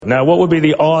Now, what would be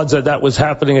the odds that that was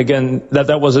happening again,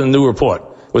 that wasn't a new report?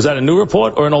 Was that a new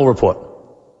report or an old report?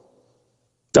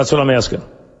 That's what I'm asking.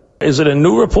 Is it a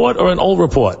new report or an old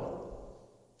report?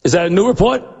 Is that a new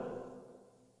report?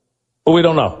 Or we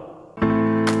don't know?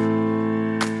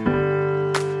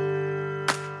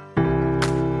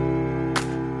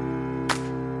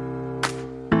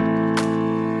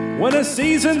 When a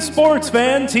seasoned sports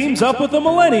fan teams up with a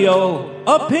millennial,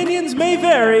 opinions may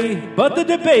vary, but the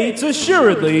debates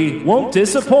assuredly won't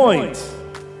disappoint.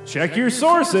 Check your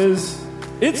sources.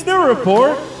 It's new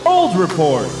report, old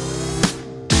report.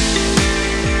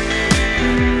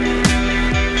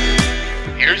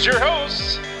 Here's your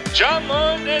hosts, John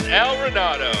Lund and Al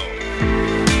Renato.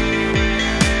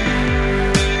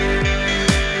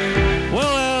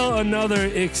 Well, another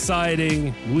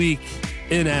exciting week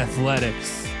in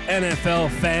athletics.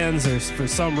 NFL fans are, for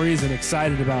some reason,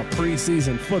 excited about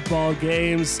preseason football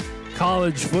games.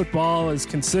 College football is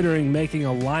considering making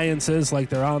alliances like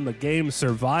they're on the game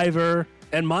Survivor.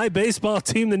 And my baseball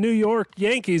team, the New York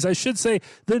Yankees, I should say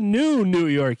the new New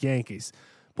York Yankees,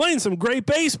 playing some great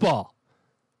baseball.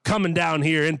 Coming down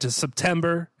here into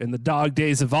September in the dog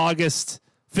days of August.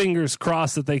 Fingers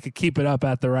crossed that they could keep it up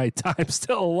at the right time.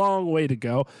 Still a long way to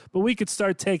go, but we could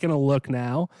start taking a look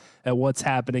now at what's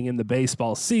happening in the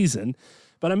baseball season.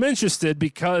 But I'm interested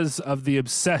because of the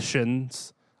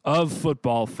obsessions of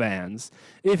football fans.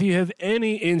 If you have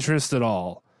any interest at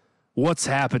all, what's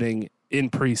happening in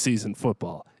preseason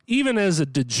football, even as a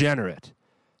degenerate,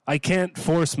 I can't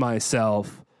force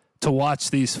myself to watch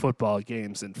these football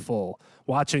games in full.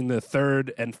 Watching the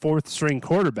third and fourth string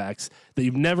quarterbacks that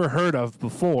you've never heard of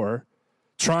before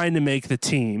trying to make the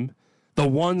team, the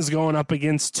ones going up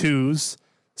against twos,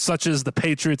 such as the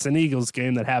Patriots and Eagles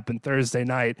game that happened Thursday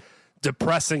night,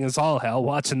 depressing as all hell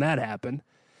watching that happen,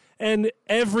 and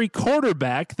every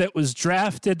quarterback that was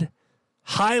drafted,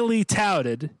 highly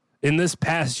touted in this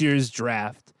past year's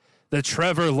draft, the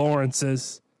Trevor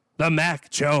Lawrences, the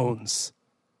Mac Jones,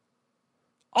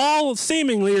 all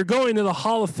seemingly are going to the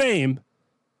Hall of Fame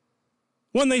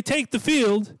when they take the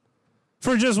field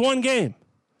for just one game.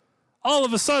 All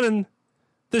of a sudden,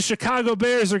 the Chicago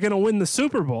Bears are going to win the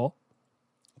Super Bowl,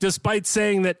 despite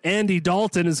saying that Andy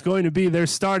Dalton is going to be their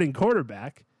starting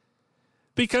quarterback,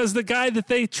 because the guy that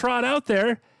they trot out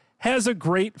there has a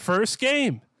great first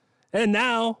game. And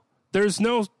now there's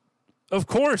no, of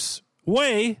course,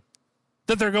 way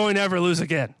that they're going to ever lose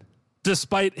again,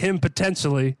 despite him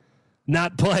potentially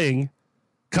not playing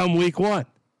come week one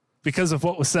because of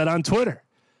what was said on Twitter.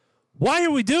 Why are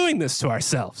we doing this to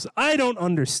ourselves? I don't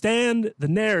understand the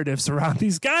narratives around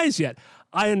these guys yet.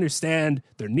 I understand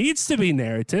there needs to be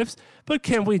narratives, but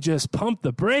can we just pump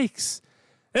the brakes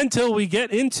until we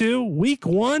get into week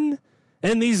one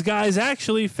and these guys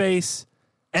actually face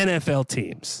NFL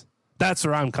teams? That's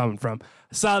where I'm coming from.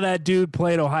 I saw that dude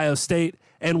play at Ohio State,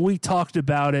 and we talked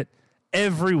about it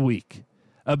every week,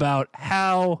 about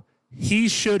how he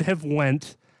should have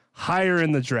went higher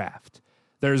in the draft.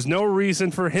 There's no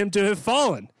reason for him to have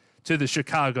fallen to the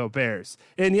Chicago Bears.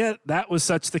 And yet that was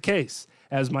such the case,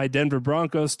 as my Denver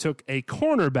Broncos took a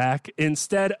cornerback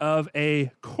instead of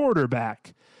a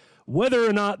quarterback. Whether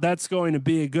or not that's going to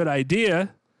be a good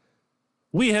idea,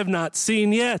 we have not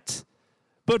seen yet.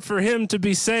 But for him to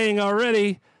be saying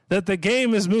already that the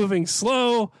game is moving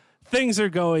slow, things are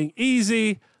going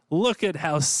easy, look at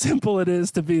how simple it is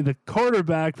to be the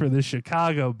quarterback for the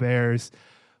Chicago Bears.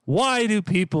 Why do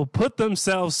people put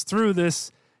themselves through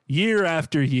this year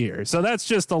after year? So that's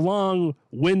just a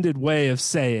long-winded way of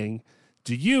saying,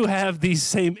 do you have these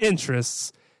same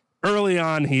interests early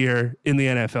on here in the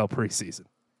NFL preseason?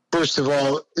 First of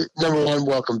all, number one,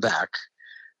 welcome back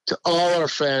to all our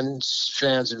fans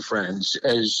and friends.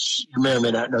 As you may or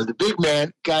may not know, the big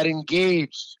man got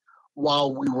engaged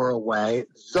while we were away,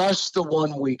 thus the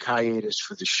 1 week hiatus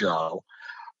for the show.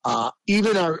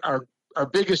 Even our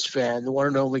biggest fan, the one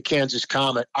and only Kansas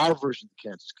Comet, our version of the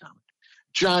Kansas Comet,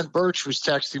 John Birch, was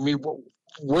texting me,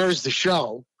 where's the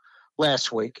show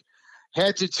last week?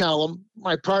 Had to tell him,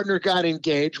 my partner got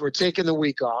engaged. We're taking the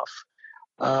week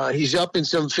off. He's up in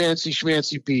some fancy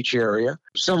schmancy beach area.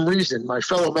 For some reason, my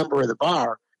fellow member of the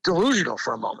bar, delusional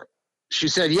for a moment. She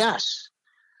said yes.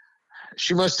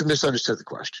 She must have misunderstood the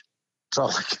question.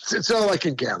 It's all I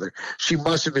can gather. She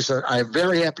must have misunderstood. I am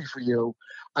very happy for you.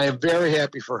 I am very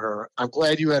happy for her. I'm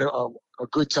glad you had a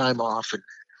good time off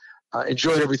and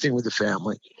enjoyed everything with the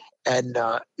family. And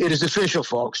it is official,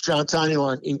 folks. John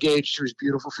Tannelon engaged to his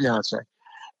beautiful fiance.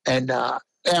 And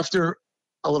after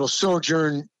a little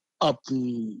sojourn up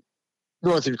the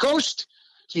northern coast,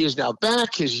 he is now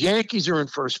back. His Yankees are in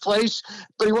first place.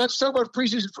 But he wants to talk about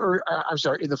preseason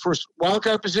in the first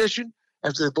wildcard position.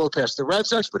 after they blow past the Red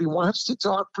Sox, but he wants to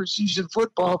talk preseason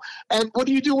football. And what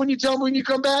do you do when you tell me when you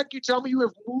come back? You tell me you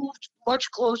have moved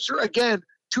much closer, again,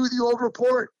 to the old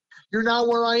report. You're now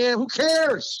where I am. Who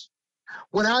cares?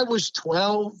 When I was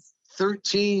 12,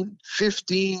 13,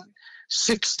 15,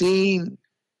 16,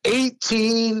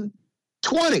 18,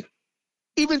 20,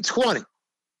 even 20,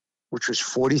 which was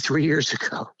 43 years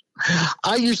ago,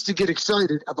 I used to get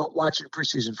excited about watching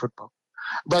preseason football,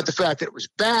 about the fact that it was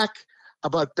back,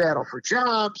 about battle for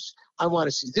jobs. I want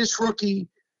to see this rookie.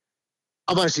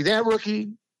 I want to see that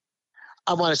rookie.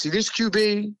 I want to see this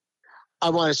QB. I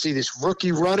want to see this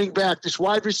rookie running back, this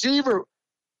wide receiver.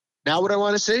 Now what I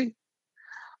want to see?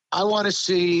 I want to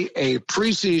see a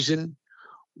preseason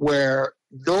where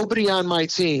nobody on my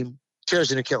team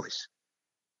tears an Achilles.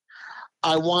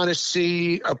 I want to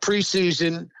see a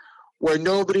preseason where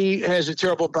nobody has a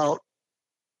terrible bout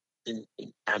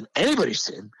on anybody's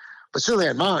team, but certainly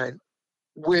on mine,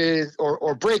 with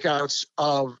or breakouts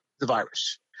of the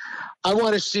virus. I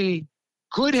want to see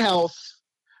good health,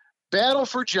 battle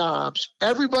for jobs,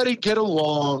 everybody get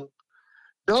along,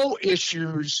 no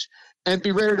issues, and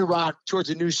be ready to rock towards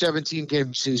a new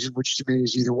 17-game season, which to me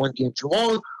is either one game too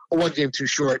long or one game too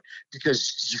short,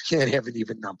 because you can't have an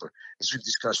even number, as we've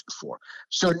discussed before.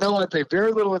 So, no, I pay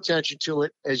very little attention to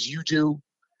it, as you do.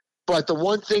 But the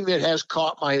one thing that has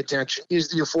caught my attention is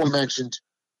the aforementioned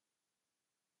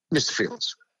Mr.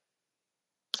 Fields.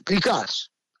 Because,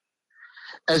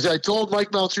 as I told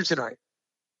Mike Meltzer tonight,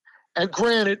 and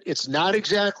granted, it's not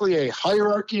exactly a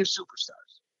hierarchy of superstars.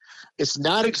 It's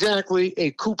not exactly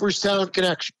a Cooperstown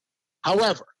connection.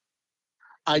 However,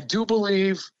 I do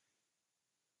believe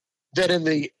that in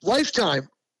the lifetime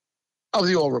of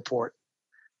the All Report,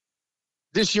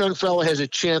 this young fella has a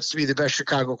chance to be the best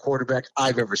Chicago quarterback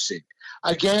I've ever seen.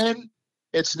 Again,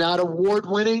 it's not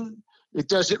award-winning. It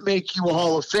doesn't make you a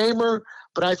Hall of Famer,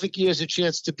 but I think he has a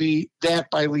chance to be that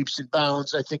by leaps and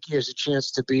bounds. I think he has a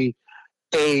chance to be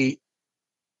a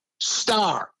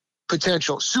star,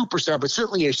 potential superstar, but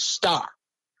certainly a star,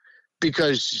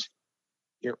 because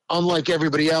unlike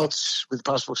everybody else, with the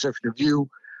possible exception of you,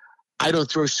 I don't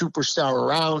throw superstar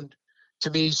around.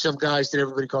 To me, some guys that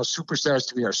everybody calls superstars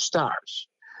to me are stars.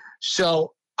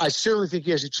 So I certainly think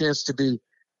he has a chance to be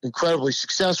incredibly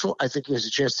successful. I think he has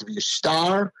a chance to be a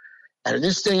star. And in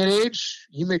this day and age,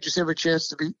 he may just have a chance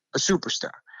to be a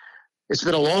superstar. It's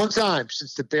been a long time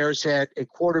since the Bears had a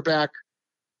quarterback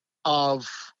of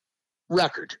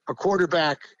record, a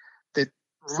quarterback that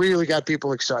really got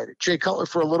people excited. Jay Cutler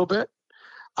for a little bit.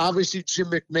 Obviously,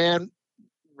 Jim McMahon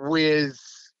with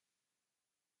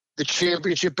the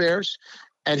championship Bears.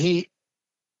 And he,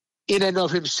 in and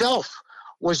of himself,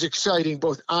 was exciting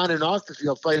both on and off the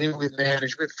field, fighting with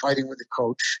management, fighting with the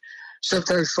coach,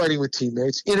 sometimes fighting with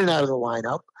teammates, in and out of the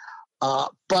lineup,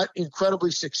 but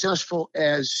incredibly successful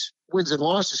as wins and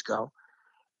losses go.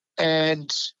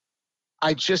 And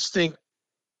I just think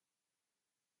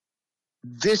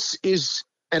this is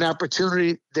an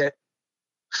opportunity that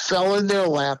fell in their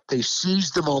lap. They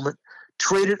seized the moment,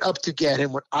 traded up to get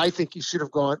him, when I think he should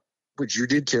have gone, which you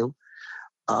did too,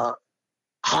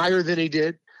 higher than he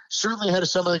did. Certainly ahead of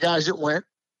some of the guys that went.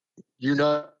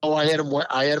 I had him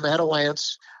ahead of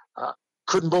Lance.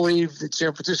 Couldn't believe that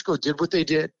San Francisco did what they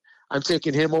did. I'm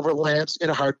taking him over Lance in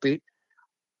a heartbeat.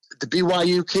 The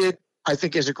BYU kid, I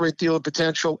think, has a great deal of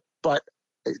potential, but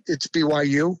it's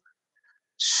BYU.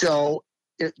 So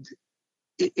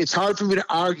it's hard for me to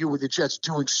argue with the Jets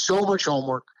doing so much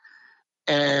homework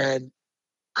and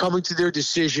coming to their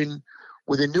decision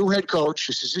with a new head coach.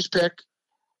 This is his pick.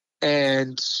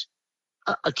 And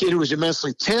a kid who was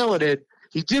immensely talented.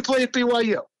 He did play at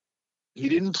BYU. He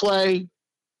didn't play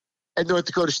at North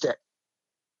Dakota State.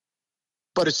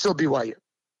 But it's still BYU.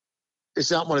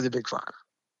 It's not one of the Big Five.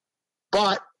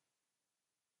 But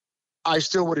I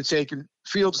still would have taken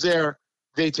Fields there.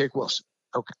 They take Wilson.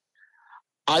 Okay.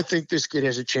 I think this kid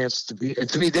has a chance to be, and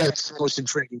to me, that's the most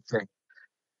intriguing thing.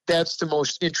 That's the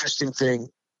most interesting thing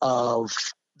of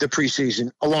the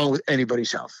preseason, along with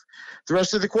anybody's health. The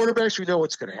rest of the quarterbacks, we know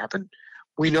what's going to happen.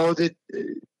 We know that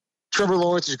Trevor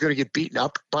Lawrence is going to get beaten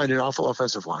up by an awful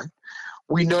offensive line.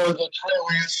 We know that Trey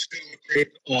Lance is going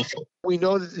to be awful. We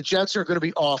know that the Jets are going to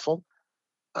be awful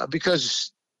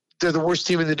because they're the worst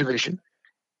team in the division.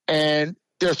 And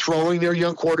they're throwing their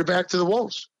young quarterback to the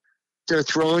wolves. They're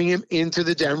throwing him into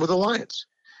the den with the Lions.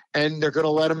 And they're going to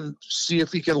let him see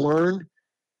if he can learn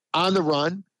on the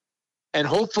run. And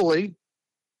hopefully,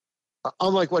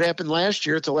 unlike what happened last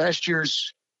year to last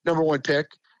year's number one pick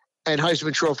and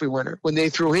Heisman Trophy winner, when they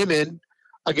threw him in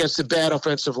against a bad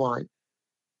offensive line,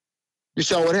 you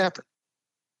saw what happened.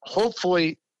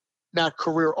 Hopefully not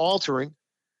career-altering.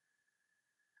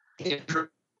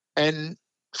 And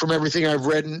from everything I've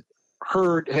read and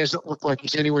heard, it hasn't looked like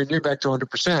he's anywhere near back to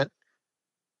 100%.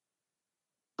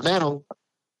 Mantle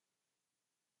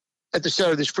at the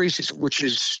start of this preseason, which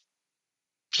is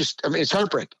just, it's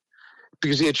heartbreaking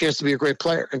because he had a chance to be a great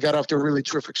player and got off to a really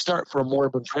terrific start for a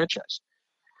moribund franchise.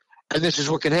 And this is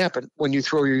what can happen when you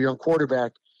throw your young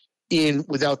quarterback in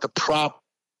without the prop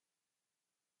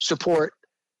support.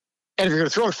 And if you're going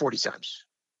to throw it 40 times,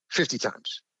 50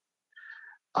 times,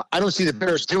 I don't see the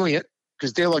Bears doing it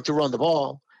because they like to run the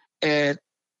ball. And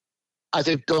I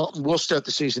think Dalton will start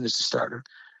the season as the starter.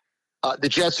 The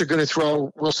Jets are going to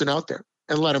throw Wilson out there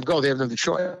and let him go. They have no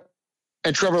choice.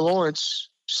 And Trevor Lawrence,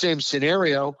 same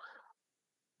scenario.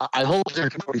 I hope they're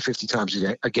 40, 50 times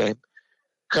a game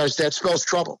because that spells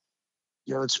trouble.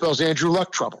 It spells Andrew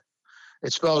Luck trouble.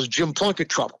 It spells Jim Plunkett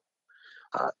trouble.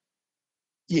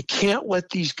 You can't let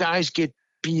these guys get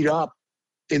beat up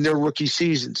in their rookie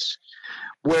seasons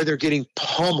where they're getting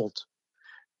pummeled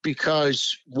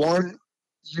because, one,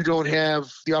 you don't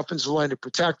have the offensive line to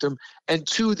protect them, and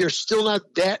two, they're still not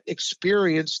that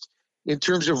experienced in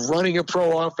terms of running a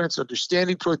pro offense,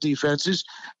 understanding pro defenses.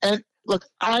 And look,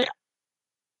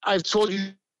 I've told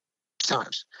you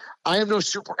times, I am no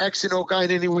super X and O guy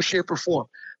in any way, shape, or form.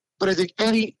 But I think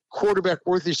any quarterback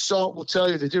worth his salt will tell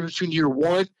you the difference between year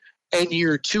one and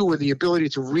year two and the ability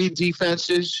to read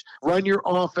defenses, run your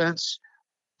offense,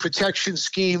 protection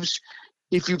schemes.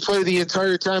 If you play the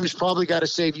entire time, it's probably got to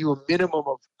save you a minimum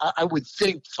of, I would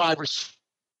think, 5 or 6.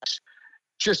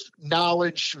 Just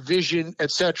knowledge, vision,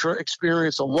 etc.,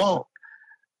 experience alone.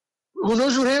 Who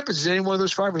knows what happens in any one of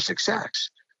those 5 or 6 sacks?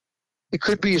 It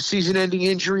could be a season-ending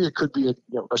injury. It could be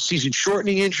a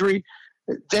season-shortening injury.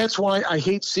 That's why I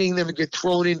hate seeing them get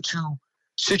thrown into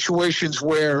situations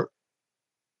where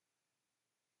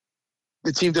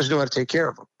the team doesn't know how to take care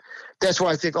of them. That's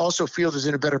why I think also Fields is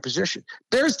in a better position.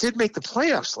 Bears did make the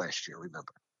playoffs last year,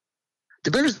 remember.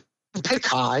 The Bears pick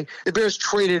high. The Bears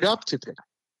traded up to pick.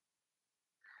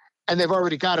 And they've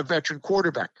already got a veteran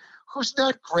quarterback who's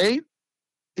not great.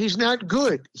 He's not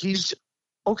good. He's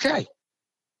okay.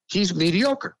 He's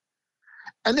mediocre.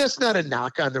 And that's not a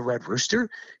knock on the Red Rooster.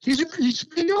 He's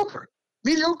mediocre.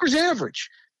 Mediocre's average.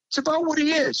 It's about what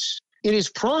he is. In his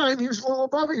prime, he was a little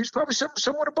above it. He was probably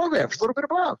somewhat above average, a little bit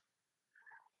above.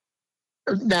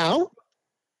 Now,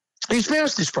 he's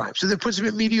past his prime, so that puts him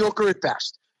at mediocre at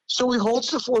best. So he holds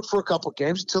the fort for a couple of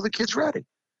games until the kid's ready.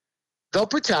 They'll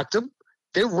protect him.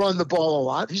 They run the ball a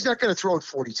lot. He's not going to throw it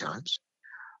 40 times.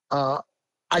 I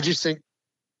just think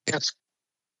that's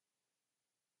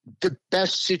the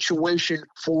best situation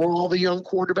for all the young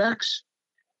quarterbacks.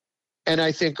 And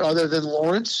I think other than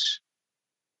Lawrence,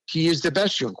 he is the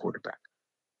best young quarterback.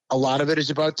 A lot of it is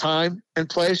about time and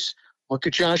place. Look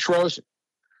at Josh Rosen.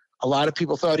 A lot of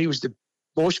people thought he was the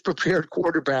most prepared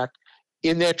quarterback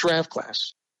in that draft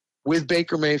class with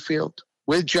Baker Mayfield,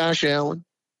 with Josh Allen,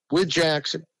 with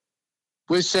Jackson,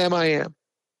 with Sam I Am,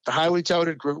 the highly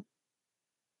touted group.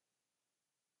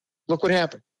 Look what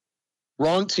happened.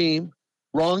 Wrong team,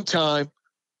 wrong time,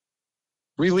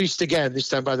 released again, this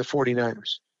time by the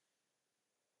 49ers.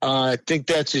 I think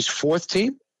that's his 4th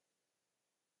team.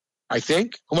 I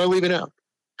think. Who am I leaving out?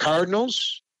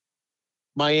 Cardinals,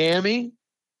 Miami,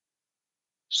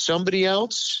 somebody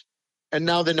else, and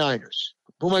now the Niners.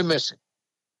 Who am I missing?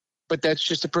 But that's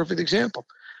just a perfect example.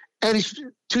 And he's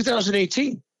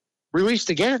 2018, released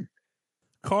again.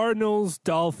 Cardinals,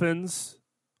 Dolphins,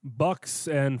 Bucks,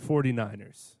 and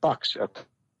 49ers. Bucks. Okay.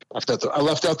 I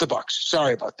left out the Bucks.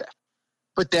 Sorry about that.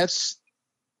 But that's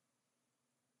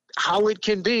how it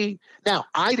can be. Now,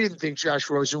 I didn't think Josh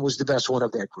Rosen was the best one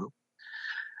of that group.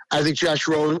 I think Josh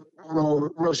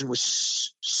Rosen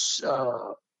was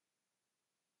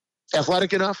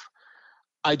athletic enough.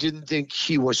 I didn't think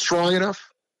he was strong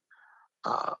enough.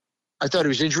 I thought he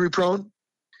was injury prone.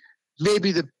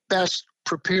 Maybe the best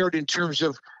prepared in terms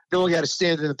of knowing how to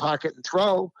stand in the pocket and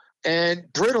throw,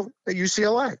 and brittle at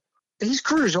UCLA. And his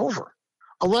career's over.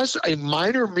 Unless a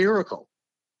minor miracle,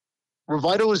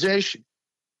 revitalization,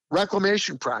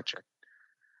 reclamation project,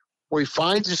 where he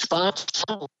finds a spot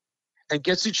and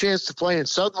gets a chance to play, and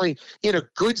suddenly in a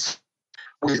good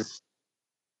with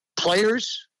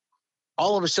players,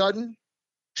 all of a sudden,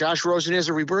 Josh Rosen has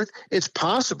a rebirth. It's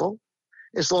possible,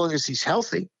 as long as he's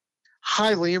healthy.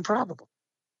 Highly improbable.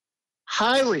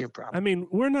 Highly improbable. I mean,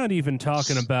 we're not even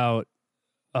talking about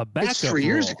a backup. It's 3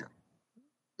 years ago.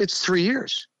 It's 3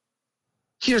 years.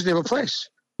 He doesn't have a place.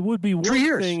 It would be one 3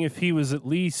 years. thing if he was at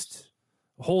least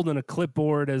holding a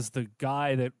clipboard as the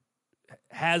guy that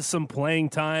has some playing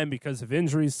time because of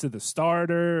injuries to the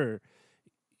starter, or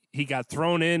he got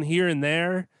thrown in here and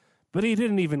there, but he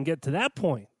didn't even get to that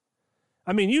point.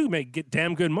 I mean, you get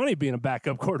damn good money being a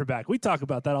backup quarterback. We talk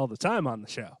about that all the time on the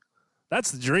show.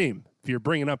 That's the dream if you're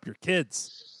bringing up your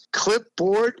kids.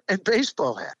 Clipboard and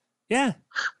baseball hat. Yeah.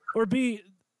 Or be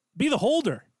the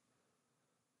holder.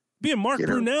 Be a Mark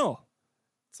Brunell.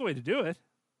 That's the way to do it.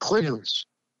 Steelers.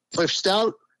 Cliff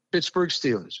Stout, Pittsburgh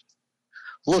Steelers.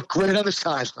 Look great on the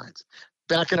sidelines.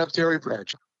 Backing up Terry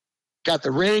Bradshaw. Got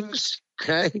the rings,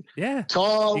 okay? Yeah.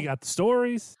 Tall. You got the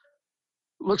stories.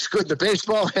 Looks good in the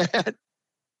baseball hat.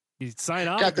 You sign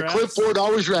autographs. Got the clipboard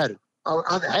always ready.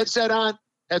 On the headset on.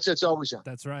 Headset's always on.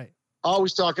 That's right.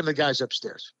 Always talking to the guys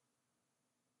upstairs.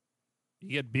 You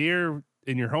get beer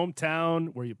in your hometown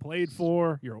where you played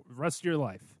for your rest of your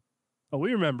life. Oh,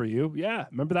 we remember you. Yeah.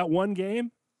 Remember that one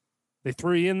game? They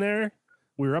threw you in there.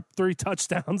 We were up 3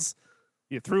 touchdowns.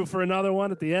 You threw for another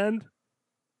one at the end.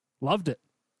 Loved it.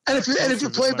 And if you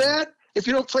play bad, if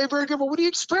you don't play very good, well, what do you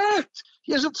expect?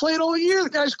 He hasn't played all year. The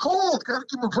guy's cold. Got to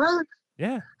give him a break.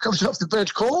 Yeah. Comes off the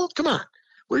bench cold. Come on.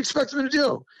 What do you expect him to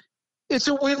do? It's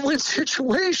a win-win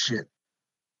situation.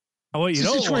 Oh, it's a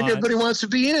situation everybody wants to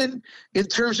be in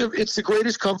terms of it's the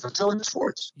greatest comfort zone in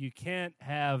sports. You can't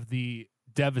have the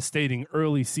devastating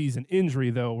early season injury,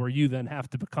 though, where you then have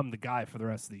to become the guy for the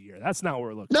rest of the year. That's not what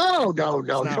we're looking for. No. You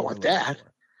don't want that.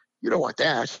 You don't want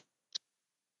that.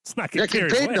 It's not getting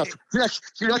paid enough.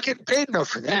 You're not getting paid enough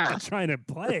for that. I'm not trying to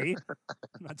play.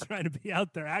 I'm not trying to be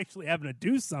out there actually having to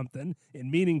do something in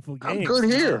meaningful games. I'm good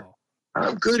here. No.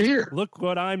 I'm good here. Look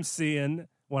what I'm seeing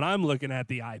when I'm looking at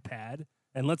the iPad,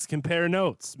 and let's compare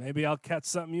notes. Maybe I'll catch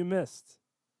something you missed.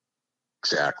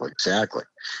 Exactly.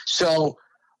 So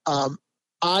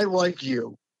I, like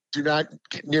you, do not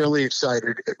get nearly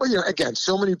excited. Well, again,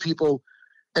 so many people,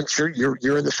 I'm sure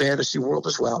you're in the fantasy world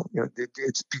as well.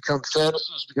 It's become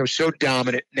fantasy has become so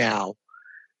dominant now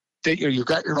that you've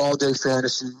got your all-day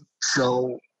fantasy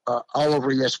show all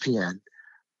over ESPN,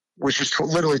 which is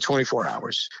literally 24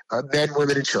 hours, men,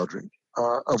 women, and children,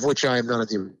 of which I am none of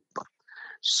the above.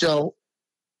 So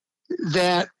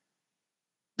that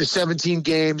the 17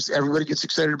 games, everybody gets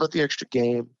excited about the extra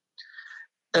game.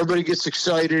 Everybody gets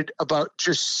excited about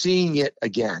just seeing it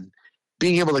again,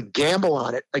 being able to gamble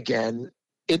on it again.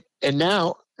 And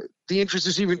now the interest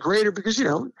is even greater because,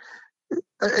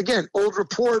 again, old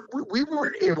report, we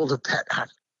weren't able to bet on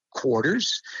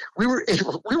quarters. We weren't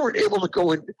able to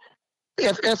go in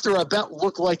after a bet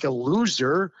looked like a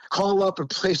loser, call up and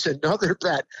place another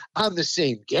bet on the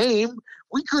same game.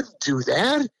 We couldn't do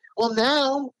that. Well,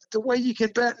 now the way you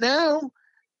can bet now,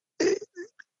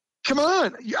 come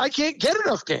on, I can't get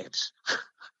enough games.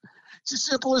 It's as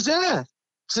simple as that.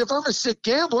 So if I'm a sick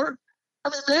gambler, I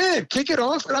mean, man, kick it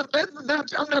off. And I'm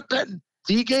not betting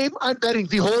the game. I'm betting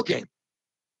the whole game.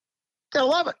 I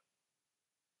love it.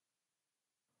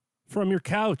 From your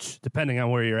couch, depending on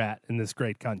where you're at in this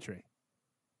great country.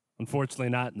 Unfortunately,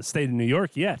 not in the state of New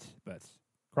York yet, but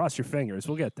cross your fingers.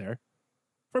 We'll get there.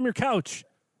 From your couch,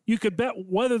 you could bet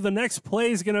whether the next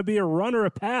play is going to be a run or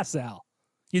a pass, Al.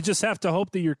 You just have to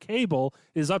hope that your cable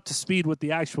is up to speed with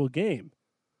the actual game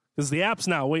because the app's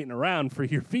not waiting around for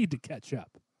your feed to catch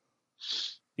up.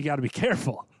 You got to be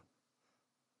careful.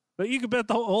 But you could bet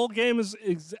the whole game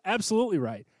is absolutely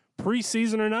right,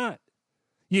 preseason or not.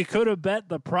 You could have bet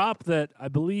the prop that I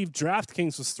believe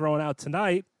DraftKings was throwing out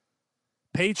tonight,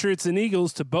 Patriots and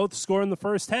Eagles to both score in the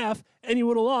first half, and you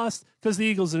would have lost because the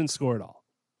Eagles didn't score at all.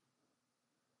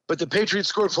 But the Patriots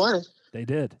scored plenty. They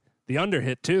did. The under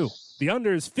hit, too. The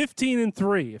under is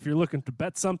 15-3 if you're looking to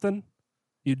bet something.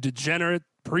 You degenerate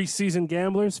preseason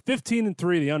gamblers. 15-3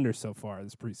 the under so far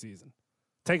this preseason.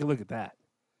 Take a look at that.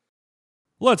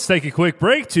 Let's take a quick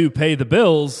break to pay the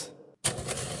bills.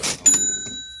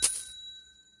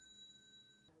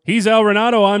 He's Al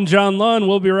Renato. I'm John Lund.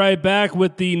 We'll be right back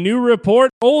with the new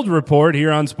report, old report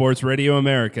here on Sports Radio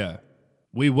America.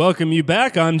 We welcome you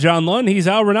back. I'm John Lund. He's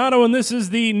Al Renato, and this is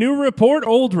the new report,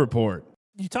 old report.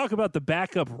 You talk about the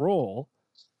backup role.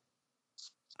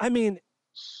 I mean,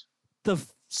 the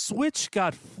switch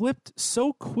got flipped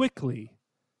so quickly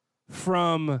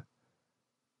from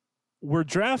we're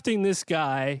drafting this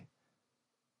guy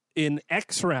in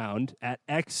X round at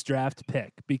X draft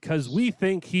pick because we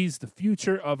think he's the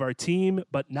future of our team,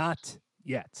 but not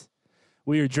yet.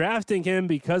 We are drafting him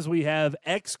because we have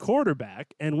X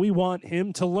quarterback and we want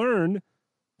him to learn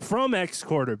from X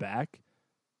quarterback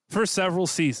for several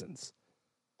seasons.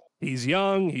 He's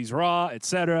young, he's raw,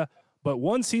 etc. But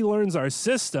once he learns our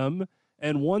system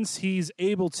and once he's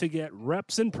able to get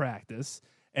reps in practice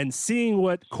and seeing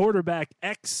what quarterback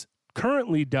X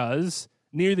currently does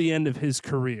near the end of his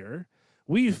career,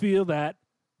 we feel that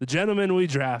the gentleman we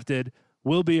drafted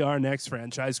will be our next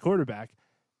franchise quarterback.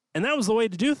 And that was the way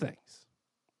to do things.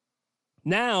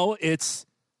 Now it's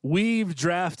we've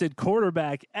drafted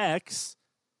quarterback X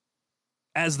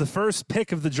as the first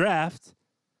pick of the draft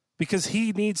because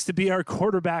he needs to be our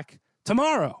quarterback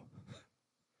tomorrow.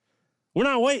 We're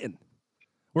not waiting.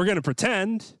 We're going to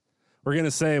pretend. We're going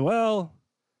to say, well,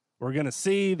 we're going to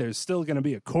see. There's still going to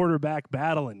be a quarterback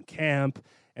battle in camp,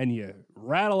 and you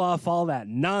rattle off all that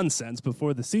nonsense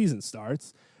before the season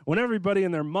starts when everybody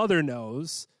and their mother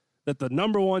knows that the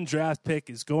number one draft pick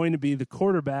is going to be the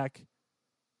quarterback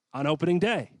on opening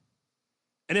day.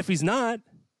 And if he's not,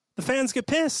 the fans get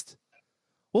pissed.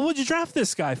 Well, what'd you draft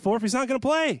this guy for if he's not going to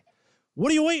play?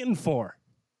 What are you waiting for?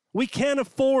 We can't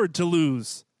afford to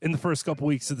lose in the first couple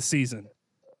weeks of the season.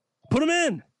 Put him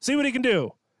in. See what he can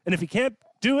do. And if he can't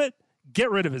do it, get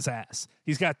rid of his ass.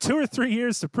 He's got 2 or 3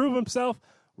 years to prove himself.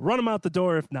 Run him out the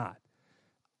door if not.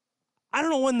 I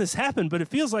don't know when this happened, but it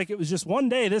feels like it was just one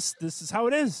day. This is how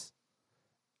it is.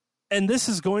 And this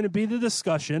is going to be the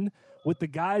discussion with the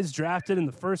guys drafted in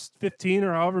the first 15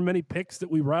 or however many picks that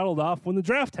we rattled off when the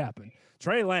draft happened.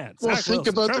 Trey Lance, well, Zach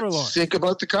Wilson, Trevor Lawrence. Think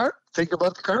about the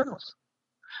Cardinals.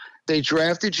 They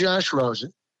drafted Josh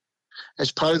Rosen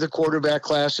as part of the quarterback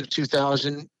class of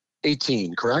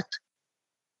 2018, correct?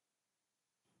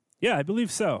 Yeah, I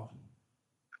believe so.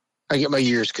 I get my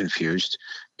years confused.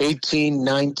 18,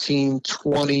 19,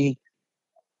 20,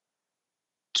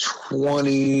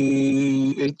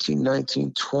 18,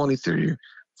 19, 20,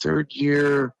 third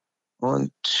year,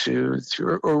 1, 2,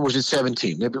 3, or was it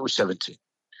 17? Maybe it was 17.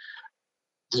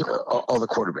 All the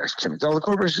quarterbacks. All the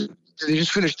quarterbacks, did they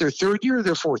just finish their third year or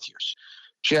their fourth years?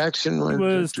 Jackson it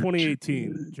was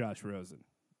 2018, Josh Rosen.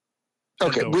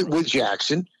 Okay, with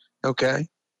Jackson, okay,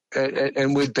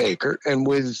 and with Baker and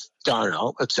with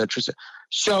Darnold, et cetera.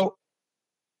 So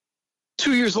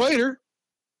 2 years later,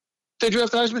 they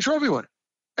draft Heisman Trophy winner,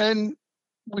 and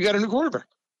we got a new quarterback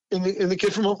in the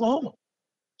kid from Oklahoma.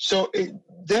 So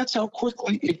that's how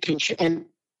quickly it can change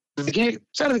the game.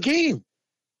 It's out of the game.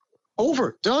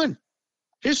 Over, done,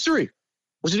 history.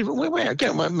 Was it even? Wait.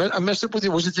 Again, I messed up with it.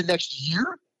 Was it the next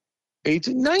year?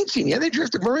 18, 19. Yeah, they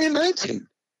drafted Murray in 19.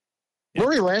 Yeah.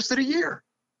 Murray lasted a year.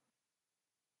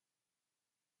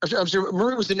 I'm sorry,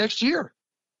 Murray was the next year.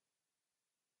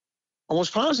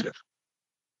 Almost positive.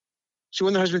 She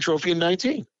won the Heisman Trophy in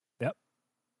 19. Yep.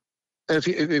 And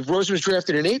if Rosen was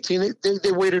drafted in 18,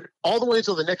 they waited all the way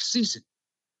until the next season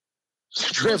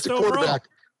to draft a quarterback.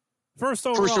 First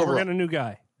overall, we're getting a new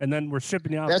guy. And then we're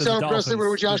shipping you out. That's to how the impressed they were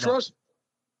with Dolphins. Josh Rosen.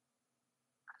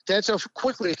 That's how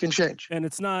quickly it can change. And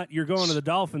it's not you're going to the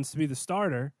Dolphins to be the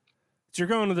starter. It's you're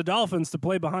going to the Dolphins to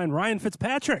play behind Ryan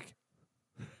Fitzpatrick.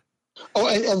 Oh,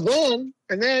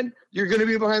 and then you're going to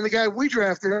be behind the guy we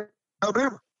drafted,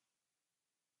 Alabama,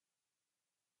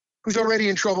 who's already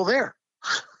in trouble there.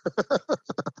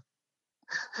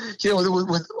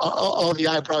 With all the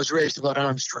eyebrows raised about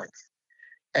arm strength,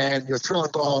 and you're throwing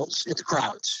balls into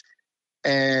crowds.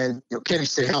 And can he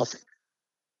stay healthy?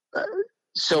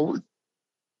 So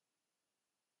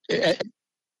the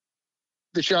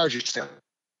Chargers still.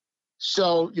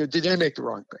 So did they make the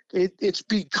wrong pick? It's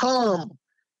become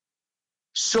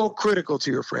so critical to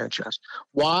your franchise.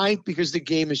 Why? Because the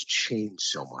game has changed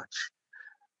so much.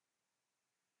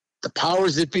 The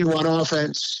powers that be want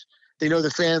offense. They know the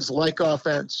fans like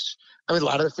offense. I mean, a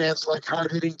lot of the fans like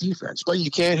hard-hitting defense, but you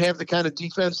can't have the kind of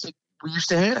defense that we used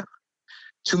to have.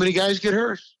 Too many guys get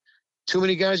hurt. Too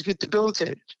many guys get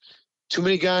debilitated. Too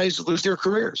many guys lose their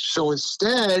careers. So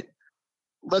instead,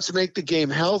 let's make the game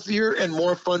healthier and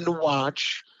more fun to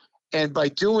watch. And by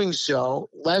doing so,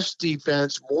 less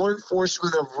defense, more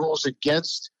enforcement of rules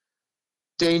against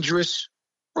dangerous,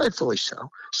 rightfully so.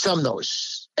 Some, though,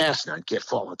 is asinine. Can't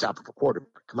fall on top of a quarterback.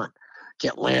 Come on.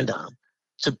 Can't land on him.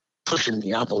 It's pushing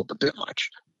the envelope a bit much.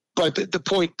 But the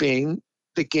point being,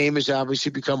 the game has obviously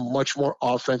become much more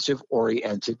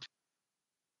offensive-oriented,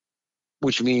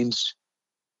 which means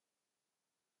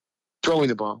throwing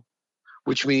the ball,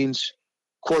 which means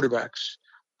quarterbacks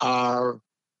are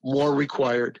more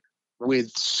required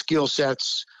with skill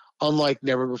sets unlike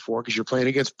never before because you're playing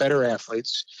against better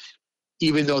athletes.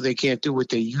 Even though they can't do what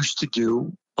they used to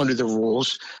do under the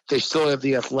rules, they still have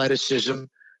the athleticism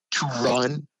to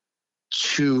run,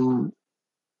 to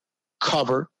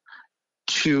cover,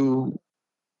 to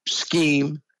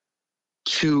scheme,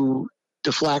 to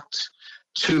deflect,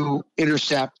 to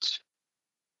intercept,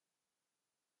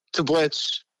 to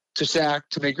blitz, to sack,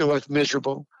 to make your life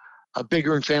miserable,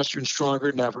 bigger and faster and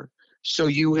stronger than ever. So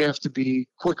you have to be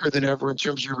quicker than ever in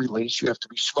terms of your release. You have to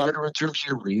be smarter in terms of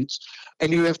your reads,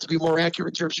 and you have to be more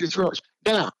accurate in terms of your throws.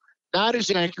 Now, not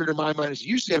as accurate in my mind as it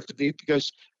used to have to be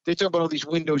because they talk about all these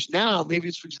windows now. Maybe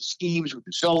it's for the schemes with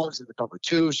the zones and the cover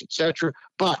twos, etc.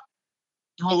 But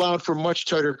you allowed for much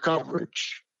tighter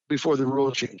coverage before the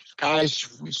rule change.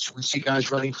 We see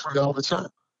guys running free all the time.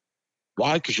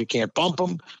 Why? Because you can't bump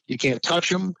them, you can't touch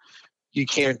them, you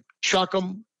can't chuck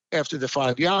them after the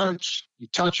 5 yards. You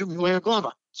touch them, you lay a glove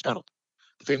on. It's penalty.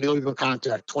 If you have illegal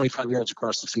contact, 25 yards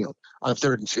across the field on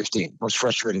 3rd and 15. Most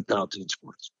frustrating penalty in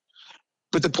sports.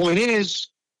 But the point is,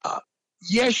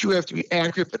 yes, you have to be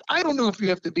accurate, but I don't know if you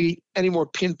have to be any more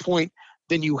pinpoint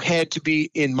than you had to be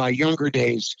in my younger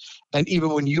days. And even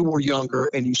when you were younger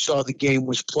and you saw the game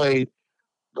was played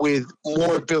with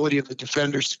more ability of the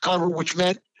defenders to cover, which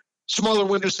meant smaller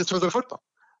windows to throw the football.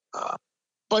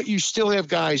 But you still have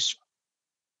guys,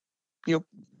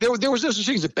 there was no such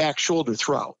thing as a back shoulder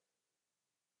throw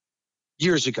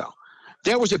years ago.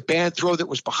 That was a bad throw that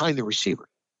was behind the receiver.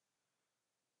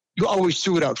 You always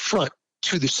threw it out front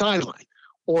to the sideline,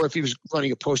 or if he was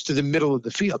running a post to the middle of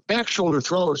the field. Back shoulder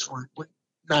throws were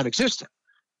non-existent.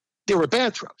 They were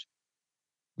bad throws.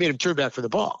 Made him turn back for the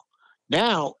ball.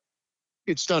 Now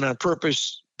it's done on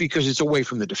purpose because it's away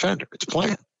from the defender. It's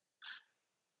planned.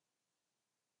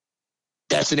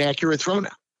 That's an accurate throw now.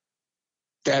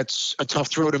 That's a tough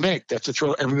throw to make. That's a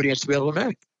throw everybody has to be able to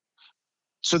make.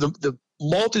 So the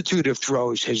multitude of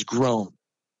throws has grown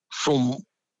from,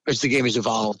 as the game has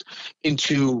evolved,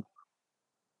 into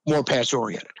more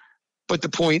pass-oriented. But the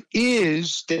point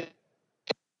is that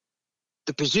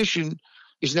the position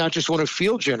is not just one of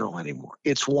field general anymore.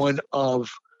 It's one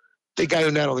of the guy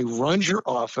who not only runs your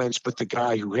offense, but the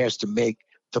guy who has to make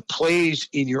the plays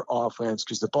in your offense,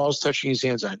 because the ball's touching his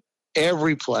hands on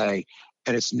every play,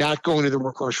 and it's not going to the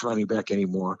workhorse running back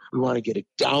anymore. We want to get it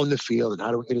down the field, and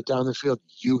how do we get it down the field?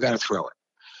 You got to throw it.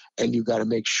 And you got to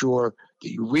make sure that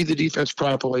you read the defense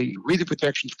properly, you read the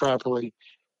protections properly,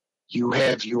 you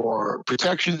have your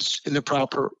protections in the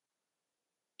proper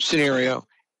scenario,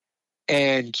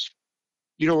 and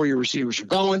you know where your receivers are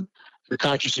going. You're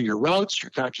conscious of your routes,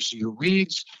 you're conscious of your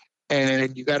reads,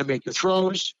 and you got to make your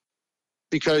throws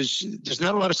because there's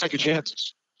not a lot of second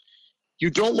chances. You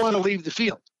don't want to leave the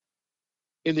field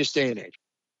in this day and age.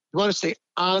 You want to stay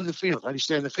on the field. How do you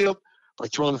stay on the field? By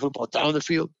throwing the football down the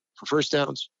field for first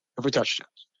downs and for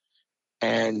touchdowns.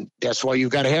 And that's why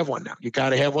you've got to have one now. You've got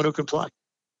to have one who can play.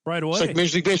 Right away. It's like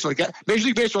Major League Baseball. Major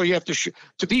League Baseball, you have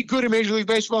to be good in Major League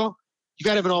Baseball, you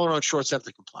got to have an all-around shortstop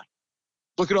that can play.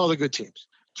 Look at all the good teams.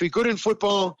 To be good in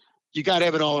football, you got to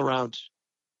have an all-around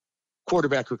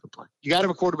quarterback who can play. You got to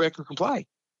have a quarterback who can play.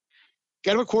 You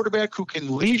got to have a quarterback who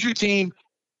can lead your team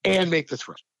and make the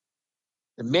throws.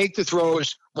 And make the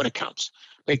throws when it counts.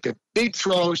 Make the big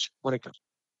throws when it counts.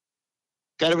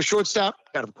 Got to have a shortstop,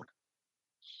 got to have a quarterback.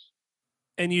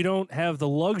 And you don't have the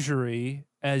luxury,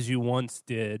 as you once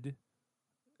did,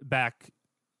 back,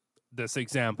 this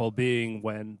example being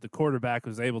when the quarterback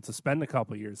was able to spend a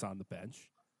couple years on the bench.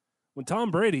 When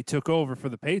Tom Brady took over for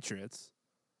the Patriots,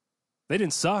 they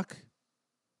didn't suck.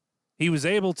 He was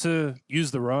able to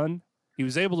use the run. He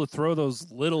was able to throw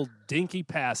those little dinky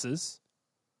passes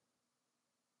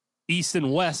east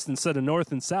and west instead of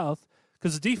north and south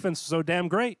because the defense was so damn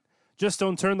great. Just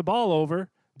don't turn the ball over.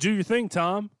 Do your thing,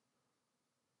 Tom.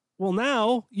 Well,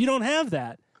 now you don't have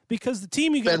that because the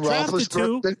team you got drafted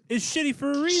to is shitty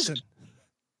for a reason.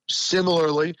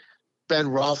 Similarly, Ben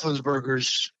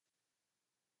Roethlisberger's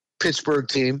Pittsburgh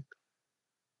team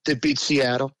that beat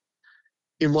Seattle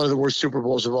in one of the worst Super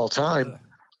Bowls of all time,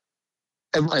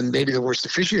 and maybe the worst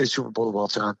officiated Super Bowl of all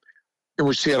time, in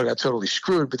which Seattle got totally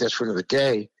screwed, but that's for another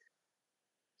day.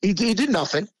 He did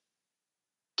nothing.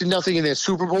 Did nothing in that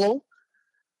Super Bowl,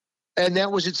 and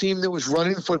that was a team that was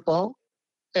running the football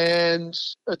and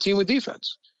a team with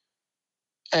defense.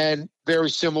 And very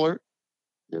similar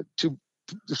to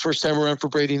the first time around for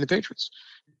Brady and the Patriots.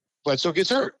 Bledsoe gets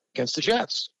hurt against the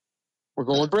Jets. We're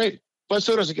going with Brady.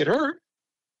 Bledsoe doesn't get hurt.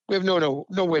 We have no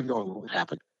way of knowing what would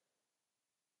happen.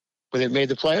 Would they have made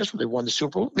the playoffs? Would they won the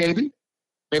Super Bowl? Maybe.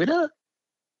 Maybe not.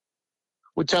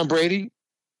 Would Tom Brady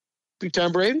be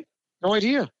Tom Brady? No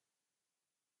idea.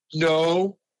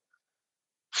 No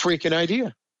freaking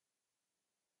idea.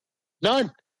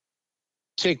 None.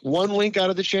 Take one link out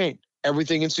of the chain.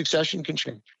 Everything in succession can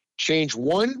change. Change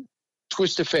one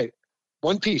twist of fate,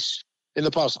 one piece in the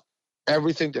puzzle.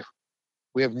 Everything different.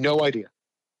 We have no idea.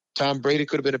 Tom Brady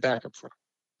could have been a backup for him.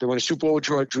 They won a Super Bowl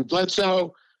with Drew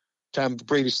Bledsoe. Tom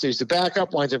Brady stays the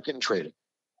backup, winds up getting traded.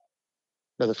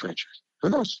 Another franchise. Who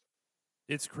knows?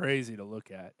 It's crazy to look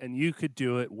at. And you could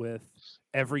do it with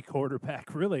every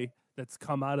quarterback, really, that's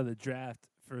come out of the draft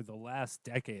for the last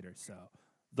decade or so.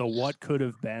 The what could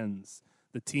have beens,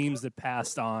 the teams that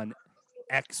passed on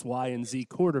X, Y, and Z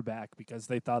quarterback because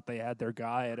they thought they had their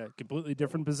guy at a completely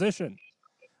different position.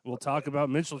 we'll talk about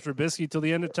Mitchell Trubisky till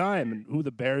the end of time and who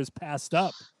the Bears passed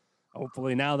up.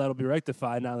 Hopefully now that'll be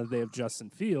rectified now that they have Justin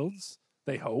Fields.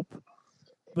 They hope.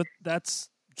 But that's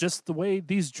just the way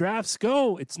these drafts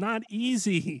go. It's not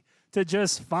easy to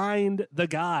just find the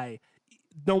guy,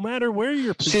 no matter where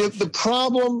you're positioned. See, the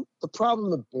problem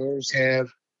the Bears have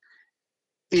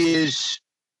is,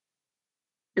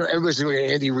 everybody's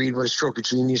doing Andy Reid, what a stroke of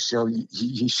genius.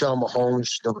 He saw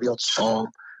Mahomes, nobody else saw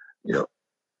him.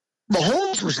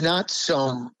 Mahomes was not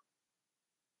some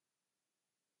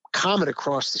comet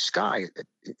across the sky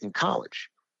in college.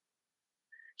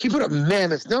 He put up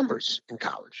mammoth numbers in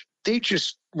college. They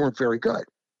just weren't very good.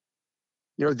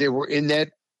 They were in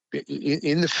the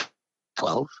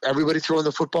 12, everybody throwing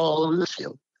the football all over the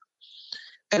field.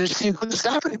 And his team couldn't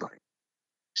stop anybody.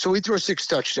 So he threw 6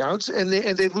 touchdowns, and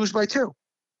they lose by 2.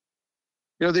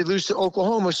 They lose to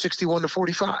Oklahoma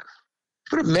 61-45. He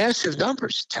put up massive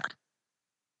numbers, Ted.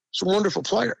 He's a wonderful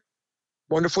player,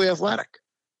 wonderfully athletic.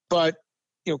 But,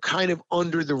 kind of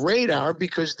under the radar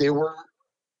because they were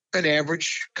an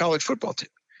average college football team.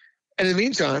 And in the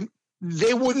meantime,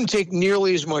 they wouldn't take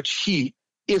nearly as much heat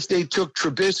if they took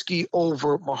Trubisky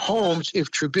over Mahomes,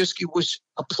 if Trubisky was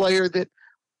a player that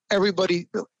everybody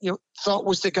thought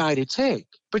was the guy to take.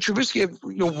 But Trubisky had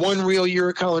 1 real year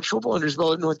of college football under his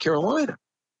belt at North Carolina.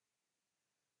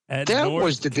 That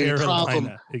was the big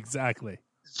problem. Exactly.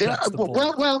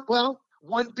 Well,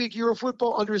 1 big year of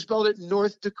football under his belt at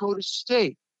North Dakota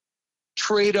State.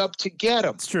 Trade up to get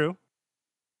him. It's true.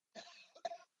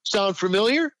 Sound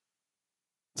familiar?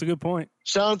 That's a good point.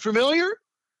 Sound familiar?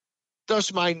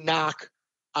 Thus my knock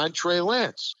on Trey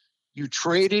Lance. You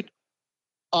traded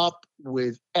up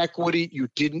with equity. You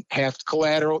didn't have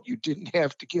collateral. You didn't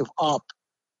have to give up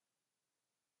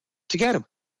to get him.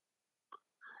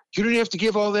 You didn't have to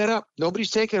give all that up.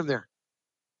 Nobody's taking him there.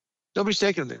 Nobody's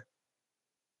taking him there.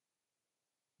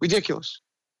 Ridiculous.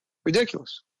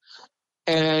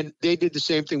 And they did the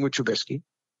same thing with Trubisky,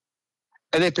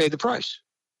 and they paid the price.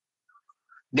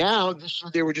 Now,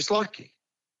 they were just lucky,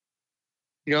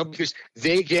 because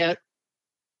they get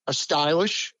a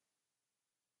stylish,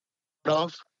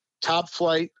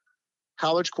 top-flight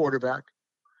college quarterback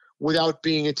without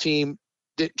being a team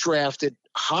that drafted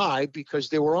high because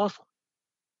they were awful.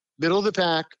 Middle of the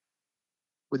pack,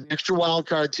 with extra wild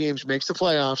card teams, makes the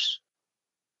playoffs,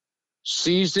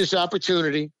 sees this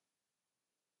opportunity,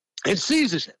 and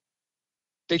seizes it.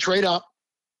 They trade up,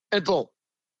 and boom.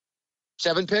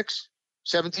 7 picks,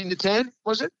 17-10,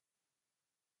 was it?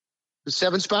 The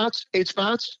 7 spots, 8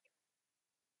 spots?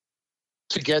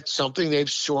 To get something they've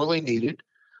sorely needed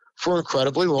for an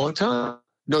incredibly long time.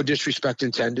 No disrespect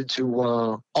intended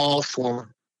to all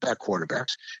former back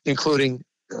quarterbacks, including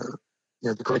the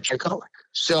great Jay Cutler.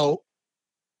 So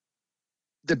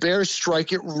the Bears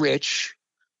strike it rich,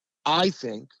 I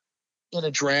think, in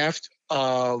a draft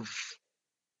of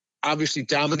obviously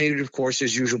dominated, of course,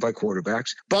 as usual by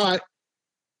quarterbacks, but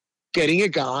getting a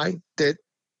guy that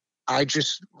I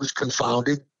just was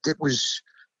confounded that was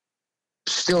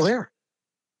still there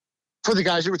for the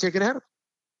guys that were taken ahead of.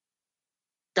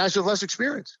 Guys with less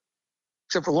experience,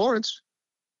 except for Lawrence.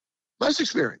 Less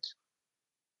experience.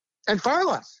 And far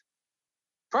less.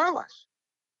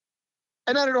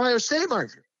 And not at Ohio State,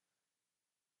 mind you.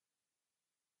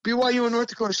 BYU and North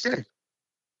Dakota State.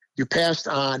 You passed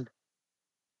on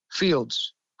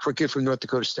Fields for a kid from North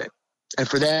Dakota State. And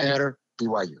for that matter,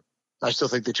 BYU. I still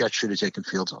think the Jets should have taken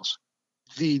Fields also.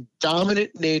 The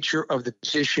dominant nature of the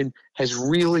position has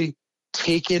really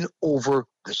taken over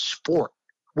the sport.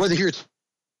 Whether you're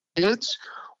kids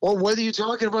or whether you're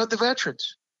talking about the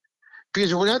veterans.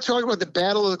 Because we're not talking about the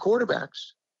battle of the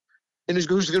quarterbacks and who's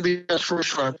going to be the best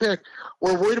first-round pick.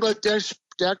 We're worried about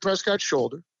Dak Prescott's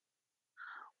shoulder.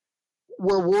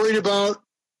 We're worried about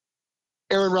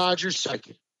Aaron Rodgers'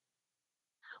 psyche.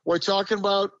 We're talking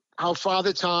about how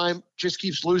Father Time just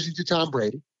keeps losing to Tom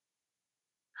Brady.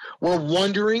 We're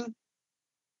wondering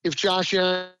if Josh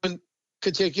Allen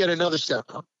could take yet another step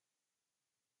up.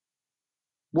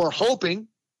 We're hoping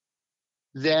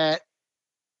that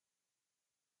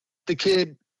the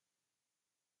kid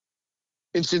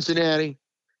in Cincinnati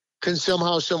can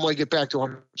somehow, some way get back to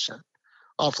 100%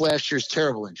 off last year's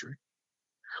terrible injury.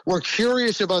 We're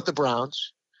curious about the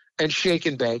Browns and shake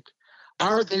and bake.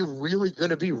 Are they really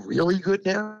going to be really good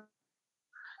now?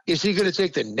 Is he going to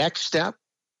take the next step?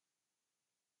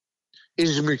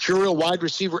 Is a mercurial wide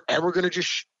receiver ever going to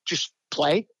just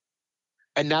play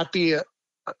and not be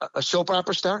a soap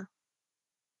opera star?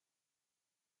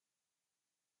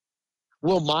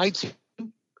 Will my team,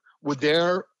 with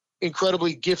their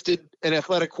incredibly gifted and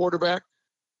athletic quarterback,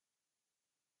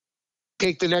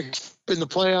 take the next step in the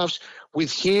playoffs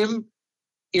with him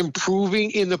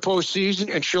improving in the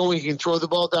postseason and showing he can throw the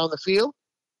ball down the field?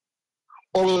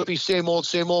 Or will it be same old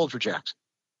for Jackson?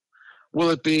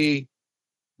 Will it be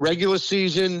regular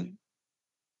season,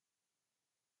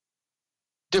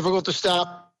 difficult to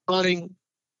stop running,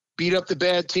 beat up the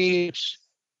bad teams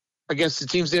against the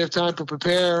teams that have time to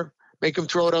prepare, make them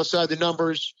throw it outside the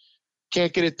numbers,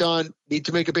 can't get it done, need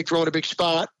to make a big throw in a big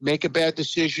spot, make a bad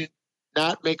decision,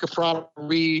 not make a proper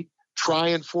read, try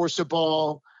and force a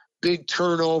ball, big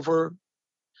turnover.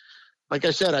 Like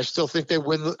I said, I still think they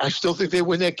win. I still think they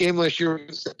win that game last year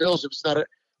against the Bills.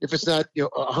 If it's not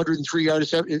 103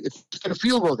 yards, if it's got a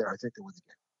field goal there, I think they win the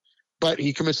game. But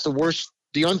he commits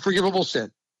the unforgivable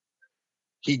sin.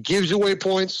 He gives away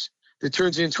points that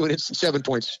turns into an instant 7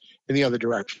 points in the other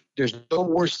direction. There's no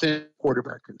worse thing a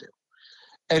quarterback can do.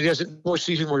 And he doesn't more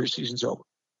season where your season's over.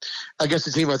 Against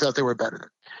the team I thought they were better than.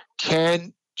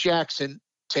 Can Jackson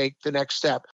take the next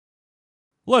step?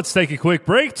 Let's take a quick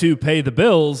break to pay the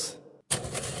bills.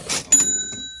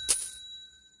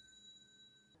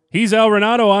 He's Al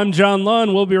Renato. I'm John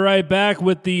Lunn. We'll be right back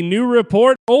with the new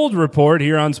report, old report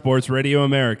here on Sports Radio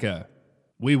America.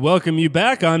 We welcome you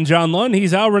back. I'm John Lunn.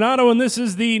 He's Al Renato, and this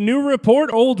is the new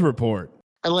report, old report.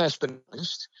 And last but not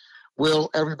least, will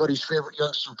everybody's favorite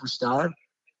young superstar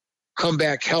come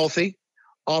back healthy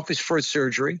off his first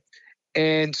surgery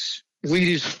and lead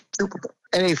his Super Bowl?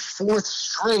 And a fourth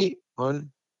straight,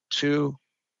 1, 2,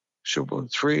 Super Bowl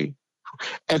 3,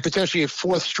 and potentially a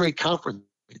fourth straight conference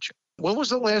championship. When was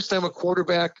the last time a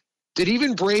quarterback, did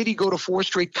even Brady go to 4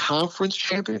 straight conference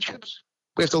championships?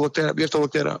 We have to look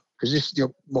that up. Because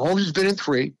Mahomes has been in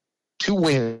 3, 2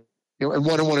 wins, and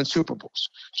 1 in Super Bowls.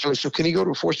 So can he go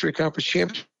to a 4 straight conference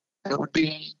championship? That would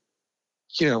be,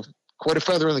 quite a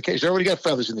feather in the cap. He's already got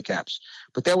feathers in the caps,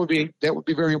 but that would be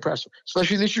very impressive,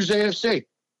 especially this year's AFC.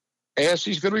 AFC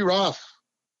is going to be rough.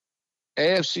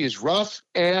 AFC is rough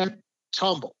and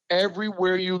tumble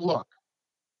everywhere you look.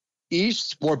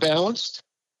 East, more balanced.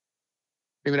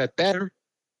 Maybe not better,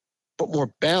 but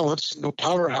more balanced. No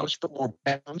powerhouse, but more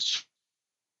balanced.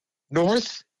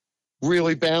 North,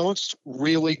 really balanced,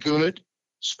 really good,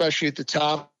 especially at the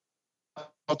top.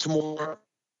 Baltimore,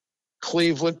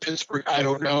 Cleveland, Pittsburgh, I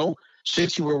don't know.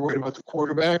 Cincy, we're worried about the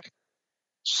quarterback.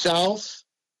 South,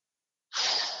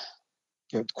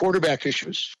 quarterback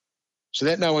issues. So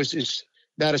that now is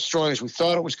not as strong as we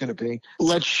thought it was going to be.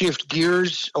 Let's shift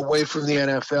gears away from the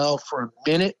NFL for a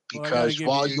minute because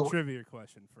while you trivia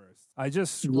question first. I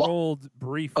just scrolled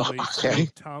briefly through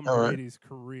Tom Brady's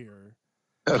career.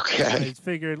 Okay. I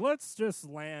figured let's just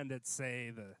land at, say,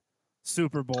 the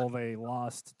Super Bowl they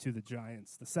lost to the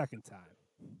Giants the second time.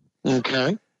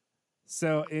 Okay.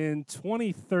 So in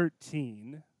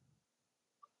 2013,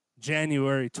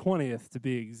 January 20th to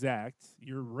be exact,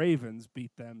 your Ravens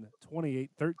beat them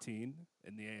 28-13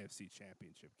 in the AFC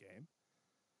Championship game.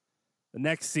 The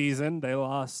next season, they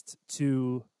lost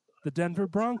to the Denver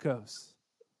Broncos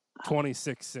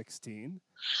 26-16.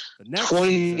 The next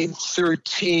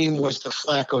 2013 was the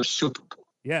Flacco Super Bowl.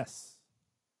 Yes.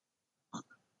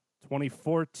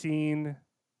 2014,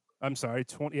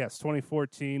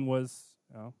 2014 was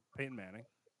Peyton Manning,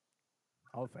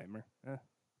 Hall of Famer.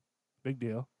 Big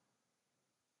deal.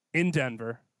 In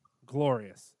Denver,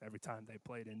 glorious every time they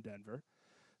played in Denver.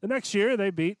 The next year,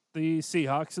 they beat the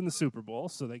Seahawks in the Super Bowl,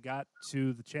 so they got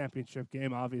to the championship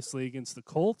game, obviously, against the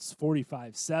Colts,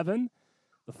 45-7.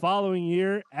 The following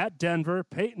year at Denver,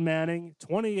 Peyton Manning,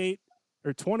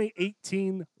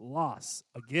 2018 loss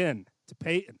again to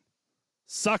Peyton.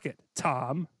 Suck it,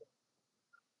 Tom,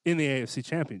 in the AFC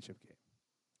Championship game.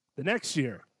 The next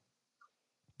year,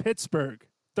 Pittsburgh,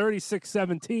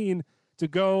 36-17 to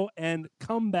go and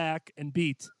come back and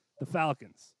beat the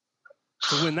Falcons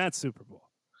to win that Super Bowl.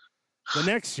 The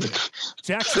next year,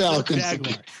 Jacksonville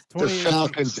Jaguars. The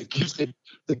Falcons, the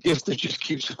gift that just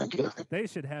keeps on giving. They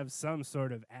should have some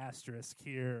sort of asterisk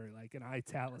here, like an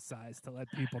italicized, to let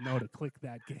people know to click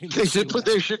that game. They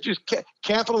should just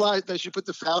capitalize. They should put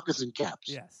the Falcons in caps.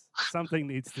 Yes, something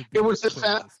needs to be. It was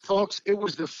folks. It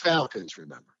was the Falcons.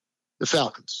 Remember, the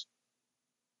Falcons.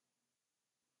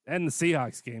 And the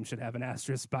Seahawks game should have an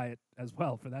asterisk by it as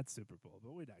well for that Super Bowl,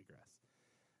 but we digress.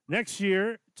 Next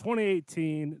year,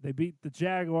 2018, they beat the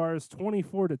Jaguars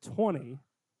 24-20.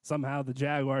 Somehow the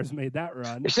Jaguars made that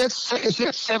run. Is that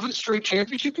 7 straight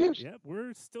championship games? Yep,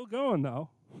 we're still going, though.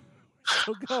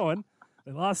 Still going.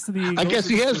 They lost to the Eagles. I guess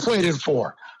he has played in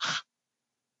 4.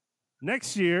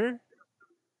 Next year,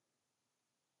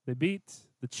 they beat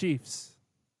the Chiefs.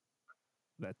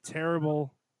 That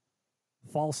terrible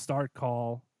false start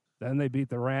call Then they beat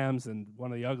the Rams in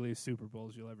one of the ugliest Super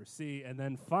Bowls you'll ever see. And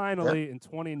then finally in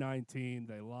 2019,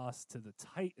 they lost to the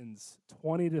Titans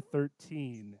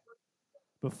 20-13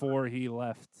 before he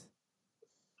left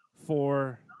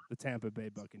for the Tampa Bay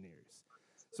Buccaneers.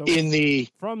 So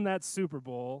from that Super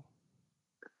Bowl,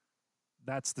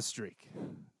 that's the streak.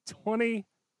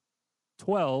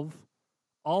 2012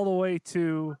 all the way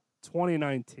to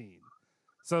 2019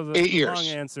 So the 8 years. long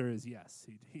answer is yes.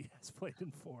 He has played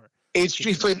in 4.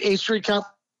 He played 8 straight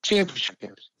championship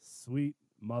games. Sweet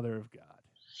mother of God.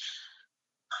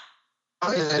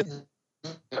 And,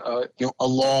 a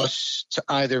loss to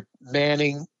either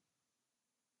Manning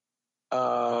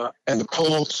and the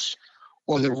Colts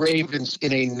or the Ravens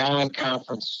in a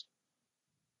non-conference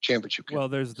championship game. Well,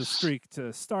 there's the streak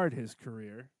to start his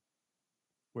career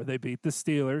where they beat the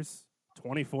Steelers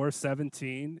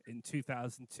 24-17 in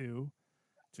 2002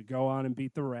 to go on and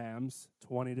beat the Rams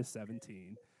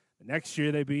 20-17. The next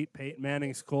year they beat Peyton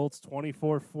Manning's Colts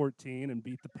 24-14 and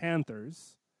beat the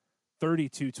Panthers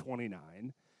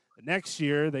 32-29. The next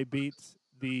year they beat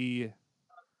the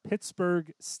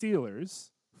Pittsburgh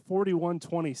Steelers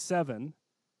 41-27,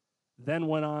 then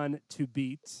went on to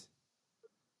beat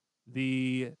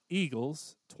the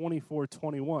Eagles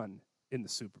 24-21 in the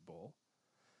Super Bowl.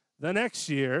 The next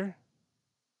year,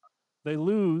 they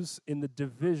lose in the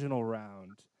divisional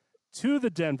round to the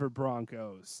Denver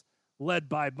Broncos, led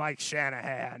by Mike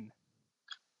Shanahan.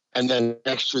 And then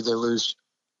next year they lose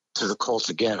to the Colts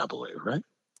again, I believe, right?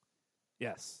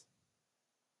 Yes.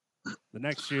 The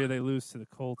next year they lose to the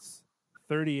Colts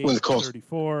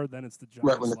 38-34. Then it's the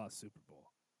Giants lost Super Bowl.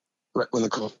 Right, when the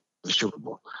Colts the Super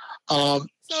Bowl. So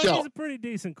he's a pretty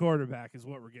decent quarterback is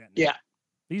what we're getting. Yeah.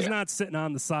 He's not sitting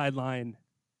on the sideline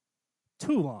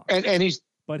too long. And he's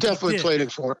definitely played in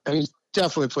 4. And he's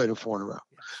definitely played in 4 in a row.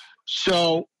 Yeah.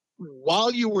 So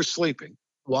while you were sleeping,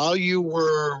 while you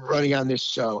were running on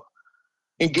this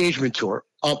engagement tour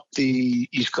up the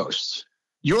East Coast,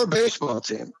 your baseball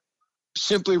team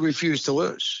simply refused to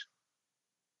lose.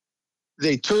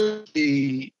 They took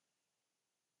the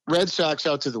Red Sox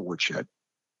out to the woodshed.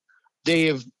 They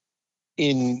have,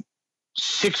 in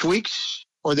 6 weeks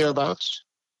or thereabouts,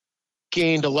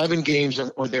 gained 11 games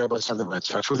or thereabouts on the Red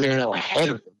Sox, where they're now ahead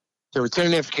of them. There were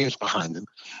 10.5 games behind them.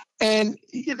 And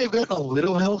they've gotten a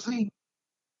little healthy.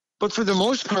 But for the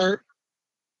most part,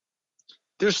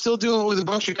 they're still doing it with a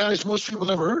bunch of guys most people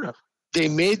never heard of. They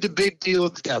made the big deal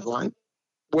at the deadline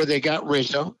where they got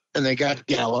Rizzo and they got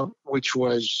Gallo, which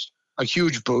was a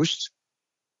huge boost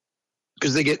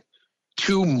because they get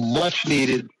 2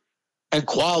 much-needed and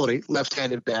quality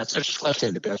left-handed bats, not just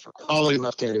left-handed bats, but quality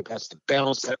left-handed bats to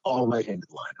balance that all right-handed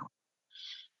lineup.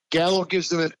 Gallo gives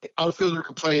them an outfielder who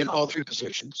can play in all 3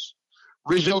 positions.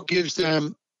 Rizzo gives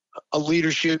them a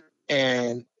leadership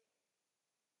and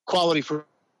quality for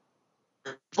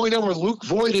point out where Luke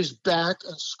Voit is back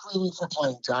and screaming for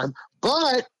playing time.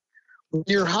 But when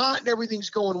you're hot and everything's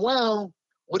going well,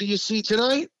 what do you see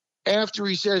tonight? After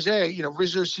he says, hey,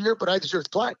 Rizzo's here, but I deserve to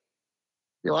play.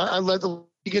 I led the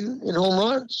league in home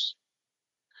runs.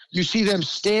 You see them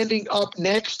standing up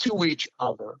next to each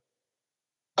other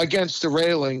against the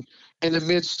railing in the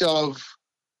midst of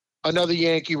another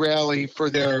Yankee rally for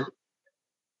their,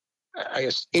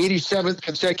 87th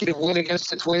consecutive win against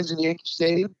the Twins in Yankee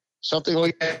Stadium. Something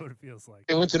like that. That's what it feels like.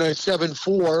 They went tonight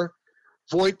 7-4.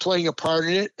 Voit playing a part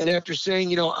in it. And after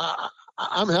saying,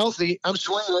 I'm healthy, I'm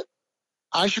swinging it,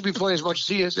 I should be playing as much as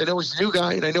he is. I know he's a new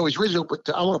guy, and I know he's Rizzo, but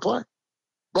I want to play.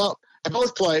 Well, they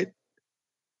both played,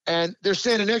 and they're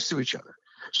standing next to each other.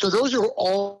 So those are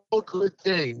all good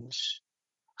things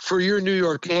for your New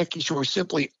York Yankees who are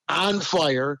simply on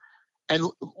fire. And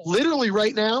literally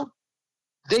right now,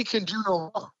 they can do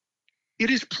no wrong.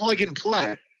 It is plug and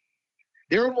play.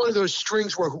 They're one of those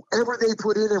strings where whoever they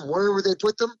put in and wherever they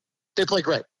put them, they play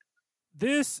great.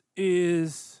 This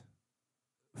is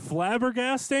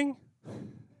flabbergasting.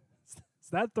 Is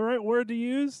that the right word to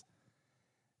use?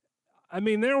 I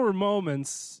mean, there were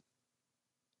moments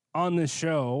on this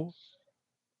show.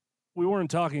 We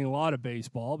weren't talking a lot of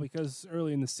baseball because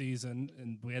early in the season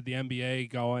and we had the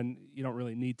NBA going, you don't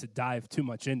really need to dive too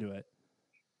much into it.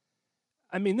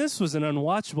 I mean, this was an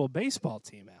unwatchable baseball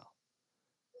team, Al.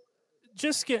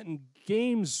 Just getting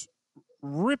games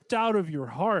ripped out of your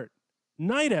heart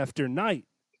night after night.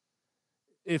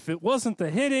 If it wasn't the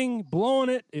hitting blowing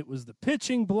it, it was the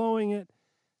pitching blowing it.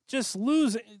 Just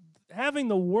losing, having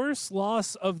the worst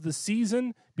loss of the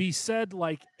season be said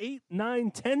like 8,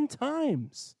 9, 10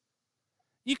 times.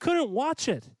 You couldn't watch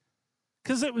it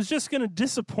because it was just going to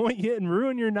disappoint you and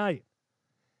ruin your night.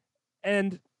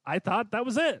 And I thought that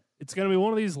was it. It's going to be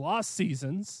one of these lost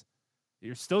seasons.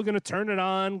 You're still going to turn it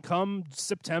on come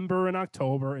September and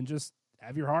October and just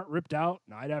have your heart ripped out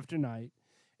night after night.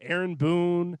 Aaron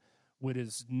Boone with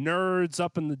his nerds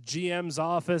up in the GM's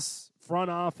office,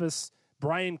 front office,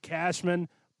 Brian Cashman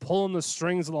pulling the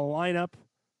strings of the lineup,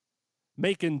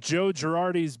 making Joe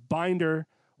Girardi's binder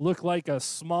look like a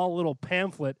small little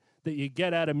pamphlet that you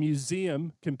get at a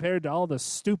museum compared to all the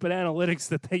stupid analytics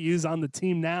that they use on the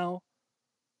team now.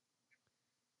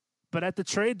 But at the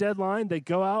trade deadline, they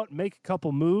go out and make a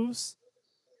couple moves,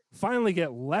 finally get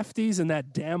lefties in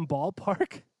that damn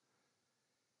ballpark,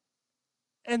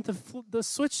 and the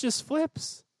switch just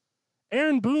flips.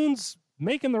 Aaron Boone's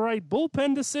making the right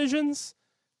bullpen decisions.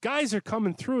 Guys are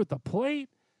coming through at the plate.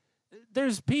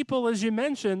 There's people, as you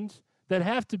mentioned, that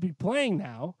have to be playing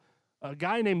now. A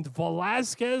guy named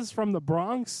Velasquez from the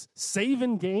Bronx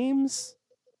saving games.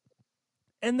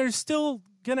 And they're still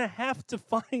going to have to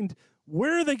find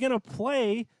where are they going to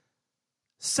play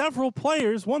several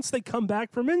players once they come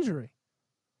back from injury.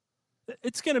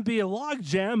 It's going to be a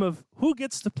logjam of who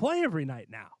gets to play every night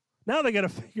now. Now they got to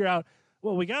figure out,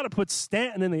 well, we got to put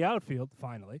Stanton in the outfield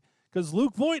finally because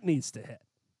Luke Voit needs to hit.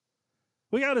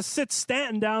 We got to sit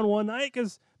Stanton down one night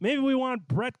because maybe we want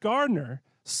Brett Gardner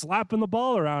slapping the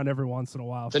ball around every once in a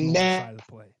while from the side of the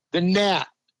plate. The gnat,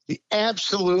 the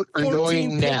absolute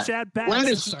annoying gnat. When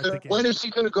is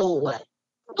he going to go away?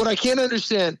 What I can't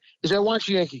understand is I watch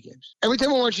Yankee games. Every time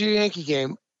I watch a Yankee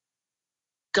game,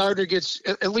 Gardner gets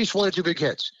at least one or two big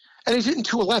hits, and he's hitting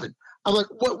 211. I'm like,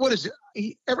 what is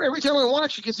it? Every time I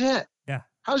watch, he gets hit. Yeah.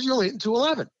 How's he only hitting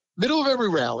 211? Middle of every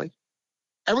rally.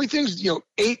 Everything's,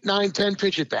 8, 9, 10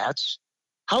 pitch at bats.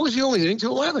 How is he only hitting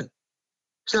 211?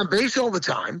 He's on base all the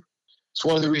time. It's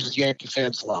one of the reasons Yankee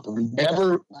fans love him. He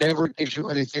never gives you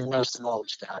anything less than all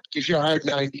his stat. Gives you a hard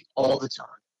 90 all the time.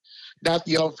 Not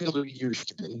the outfielder he used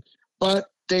to be, but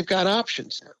they've got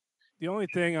options now. The only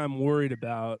thing I'm worried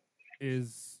about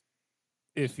is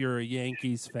if you're a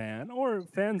Yankees fan or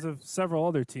fans of several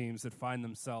other teams that find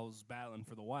themselves battling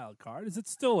for the wild card, is it's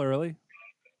still early.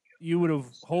 You would have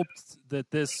hoped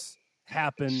that this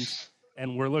happened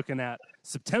and we're looking at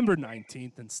September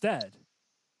 19th instead,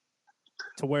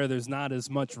 to where there's not as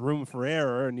much room for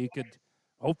error and you could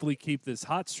hopefully keep this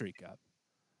hot streak up.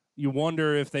 You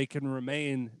wonder if they can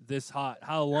remain this hot.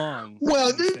 How long?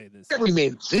 Well, they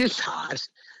remain this hot.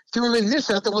 To remain this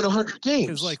hot, they win 100 games.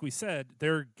 Because like we said,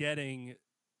 they're getting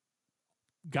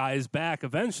guys back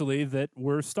eventually that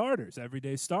were starters,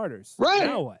 everyday starters. Right.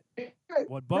 Now what?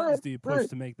 What buttons do you push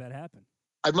to make that happen?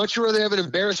 I'd much rather have an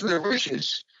embarrassment of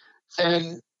riches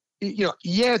than,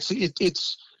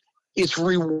 it's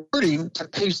rewarding to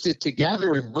paste it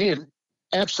together and win.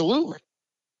 Absolutely.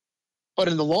 But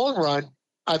in the long run,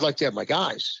 I'd like to have my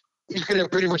guys. He's going to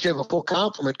pretty much have a full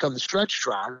complement come the stretch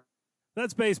drive.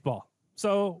 That's baseball.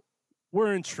 So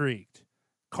we're intrigued.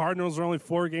 Cardinals are only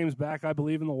 4 games back, I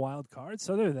believe, in the wild card,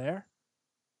 so they're there.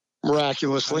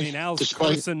 Miraculously. I mean, Al's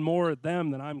cursing more at them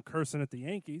than I'm cursing at the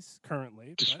Yankees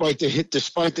currently. Despite the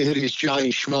hideous Johnny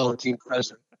Schmo team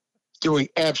president, doing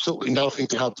absolutely nothing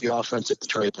to help the offense at the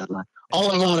trade deadline.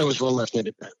 All I wanted was one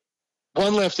left-handed bat.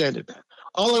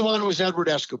 All I wanted was Edward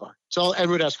Escobar. It's all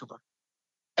Edward Escobar.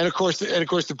 And of course,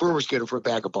 the Brewers get him for a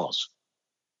bag of balls.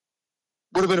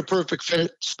 Would have been a perfect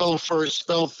fit. Spell first,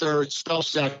 spell third, spell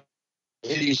second.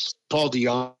 He's Paul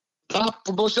DeYoung. Top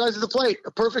from both sides of the plate.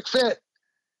 A perfect fit.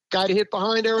 Guy to hit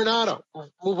behind Arenado.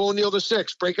 Move O'Neill to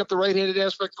 6. Break up the right-handed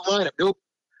aspect of the lineup. Nope.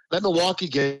 Let Milwaukee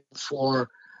get for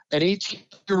an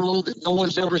 18-year-old that no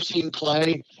one's ever seen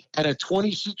play and a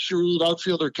 26-year-old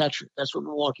outfielder catcher. That's what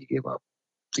Milwaukee gave up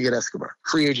to get Escobar.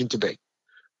 Free agent to be.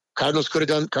 Cardinals could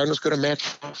have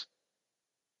matched.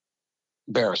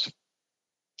 Embarrassing.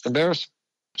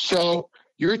 So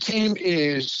your team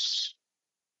is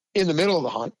in the middle of the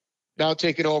hunt, now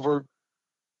taking over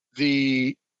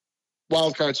the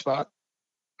wild card spot,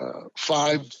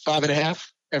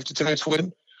 5.5 after tonight's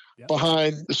win,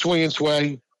 behind the swing and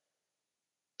sway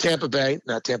Tampa Bay,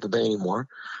 not Tampa Bay anymore,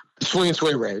 the swing and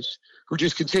sway Rays, who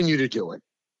just continue to do it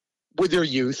with their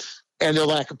youth and their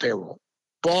lack of payroll.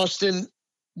 Boston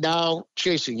now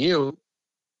chasing you,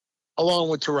 along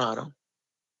with Toronto.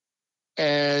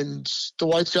 And the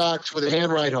White Sox with a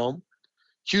hand right home.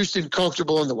 Houston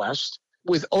comfortable in the West,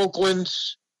 with Oakland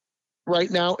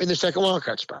right now in the second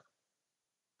wildcard spot.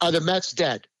 Are the Mets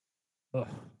dead? Ugh.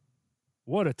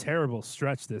 What a terrible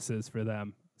stretch this is for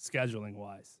them,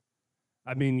 scheduling-wise.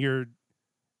 I mean, you're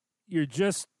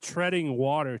just treading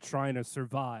water trying to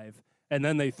survive, and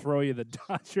then they throw you the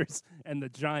Dodgers and the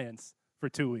Giants for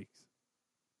 2 weeks.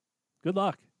 Good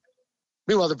luck.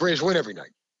 Meanwhile, the Braves win every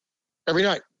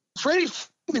night. Freddie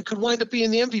Freeman could wind up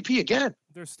being the MVP again.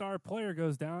 their star player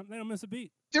goes down, they don't miss a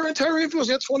beat. Their entire infield's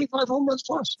got 25 home runs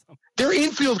plus. Their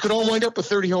infield could all wind up with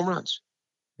 30 home runs.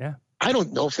 Yeah. I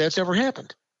don't know if that's ever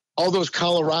happened. All those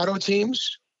Colorado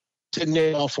teams didn't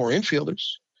name all 4 infielders.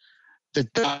 The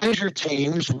Dodger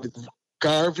teams with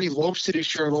Garvey, Lopes did his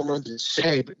share of home runs and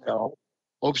say, but no,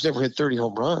 Lopes never had 30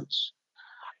 home runs.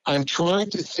 I'm trying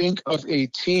to think of a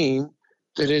team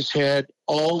that has had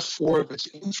all 4 of its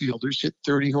infielders hit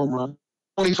 30 home runs,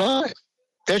 25.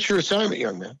 That's your assignment,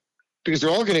 young man, because they're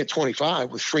all going to hit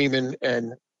 25 with Freeman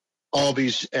and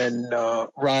Albies and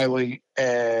Riley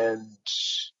and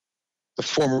the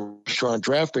former first-round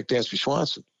draft pick, Dansby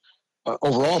Swanson,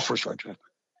 overall first-round draft pick.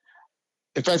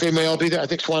 In fact, they may all be there. I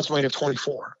think Swanson might have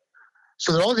 24.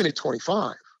 So they're all going to hit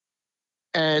 25.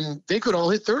 And they could all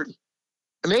hit 30.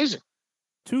 Amazing.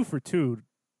 2 for 2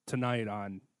 tonight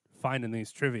on finding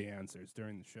these trivia answers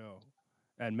during the show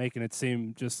and making it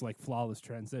seem just like flawless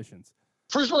transitions.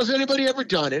 First of all, has anybody ever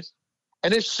done it?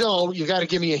 And if so, you got to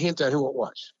give me a hint on who it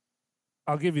was.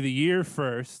 I'll give you the year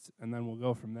first, and then we'll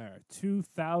go from there.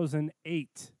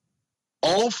 2008.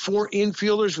 All 4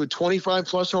 infielders with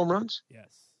 25-plus home runs? Yes.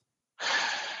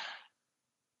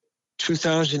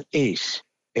 2008.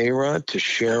 A-Rod,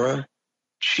 Teixeira,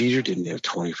 Jeter didn't have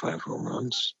 25 home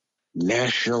runs.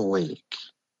 National League.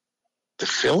 The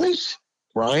Phillies?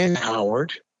 Ryan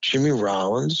Howard, Jimmy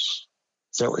Rollins.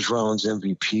 That was Rollins'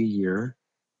 MVP year.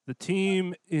 The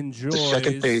team enjoys the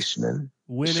second baseman,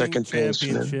 winning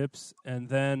championships and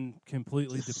then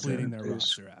completely depleting their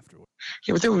roster afterward.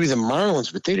 Yeah, but that would be the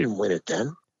Marlins, but they didn't win it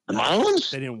then. The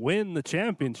Marlins? They didn't win the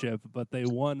championship, but they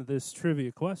won this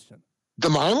trivia question. The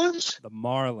Marlins? The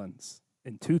Marlins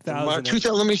in 2008.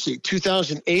 Let me see.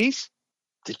 2008?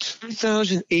 The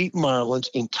 2008 Marlins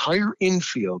entire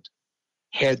infield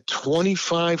had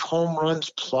 25 home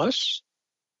runs plus?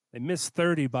 They missed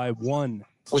 30 by 1.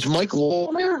 Was Mike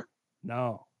Lowell there?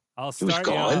 No. I'll start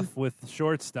you off with the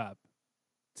shortstop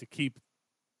to keep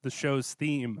the show's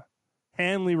theme.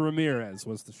 Hanley Ramirez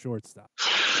was the shortstop.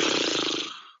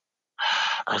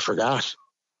 I forgot.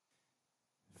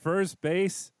 First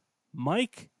base,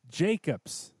 Mike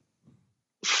Jacobs.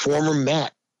 Former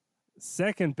Met.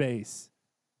 Second base,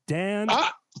 Dan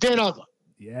Uggla.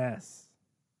 Yes.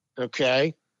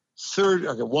 Okay. Third,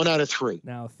 1 out of 3.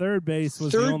 Now, third base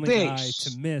was the only guy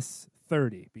to miss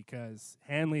 30 because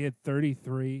Hanley had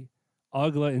 33.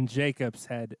 Uggla and Jacobs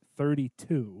had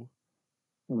 32.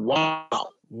 Wow.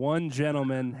 One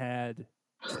gentleman had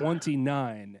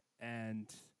 29, and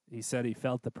he said he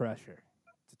felt the pressure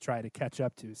to try to catch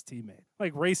up to his teammate.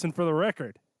 Like racing for the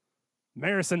record.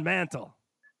 Marison Mantle.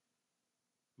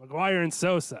 McGuire and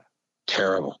Sosa.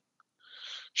 Terrible.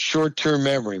 Short-term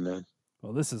memory, man.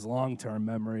 Well, this is long-term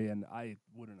memory, and I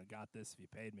wouldn't have got this if you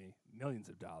paid me millions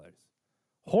of dollars.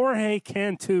 Jorge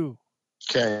Cantu.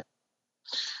 Okay.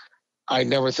 I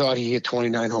never thought he hit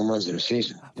 29 home runs in a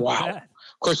season. Wow.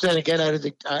 Of course, then again,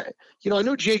 I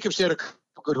know Jacobs had a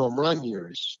couple good home run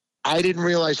years. I didn't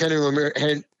realize Henry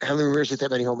Ramirez hit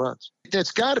that many home runs.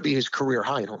 That's got to be his career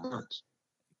high in home runs.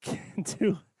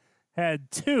 Cantu had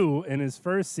 2 in his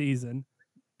first season.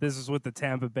 This is with the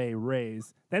Tampa Bay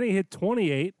Rays. Then he hit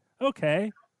 28.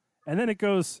 Okay. And then it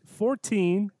goes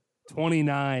 14,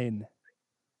 29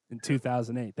 in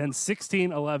 2008. Then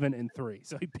 16, 11, and 3.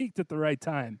 So he peaked at the right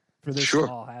time for this to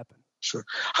all happen. Sure.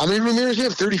 How many Ramirez do you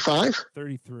have? 35?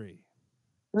 33.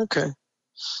 Okay.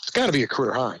 It's got to be a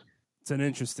career high. It's an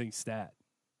interesting stat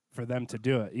for them to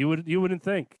do it. You wouldn't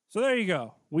think. So there you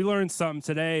go. We learned something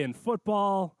today in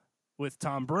football with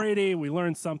Tom Brady. We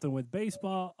learned something with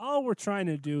baseball. All we're trying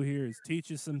to do here is teach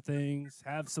you some things,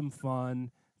 have some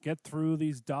fun, get through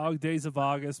these dog days of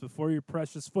August before your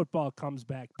precious football comes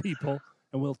back, people.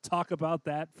 And we'll talk about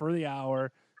that for the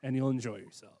hour, and you'll enjoy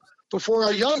yourselves. Before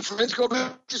our young friends go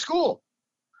back to school.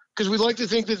 Because we'd like to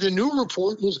think that the new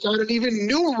report has got an even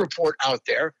newer report out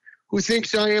there who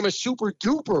thinks I am a super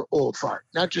duper old fart.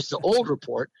 Not just the old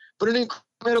report, but an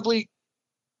incredibly,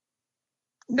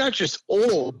 not just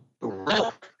old,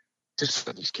 relevant to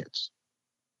some of these kids.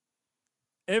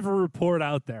 Every report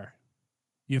out there,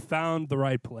 you found the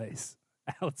right place.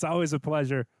 Al, it's always a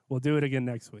pleasure. We'll do it again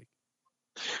next week.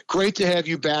 Great to have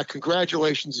you back.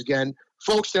 Congratulations again.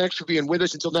 Folks, thanks for being with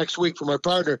us. Until next week, for my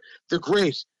partner, the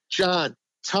great John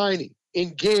Tiny,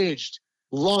 engaged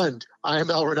Lund. I am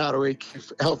Al Renato,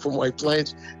 Al from White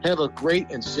Plains. Have a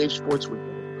great and safe sports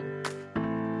weekend.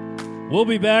 We'll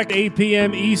be back 8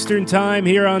 p.m. Eastern Time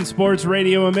here on Sports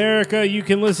Radio America. You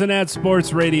can listen at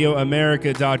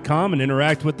sportsradioamerica.com and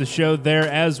interact with the show there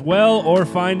as well, or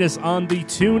find us on the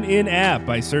TuneIn app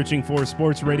by searching for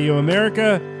Sports Radio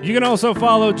America. You can also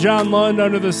follow John Lund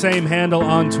under the same handle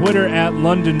on Twitter at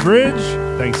London Bridge.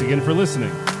 Thanks again for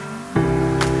listening.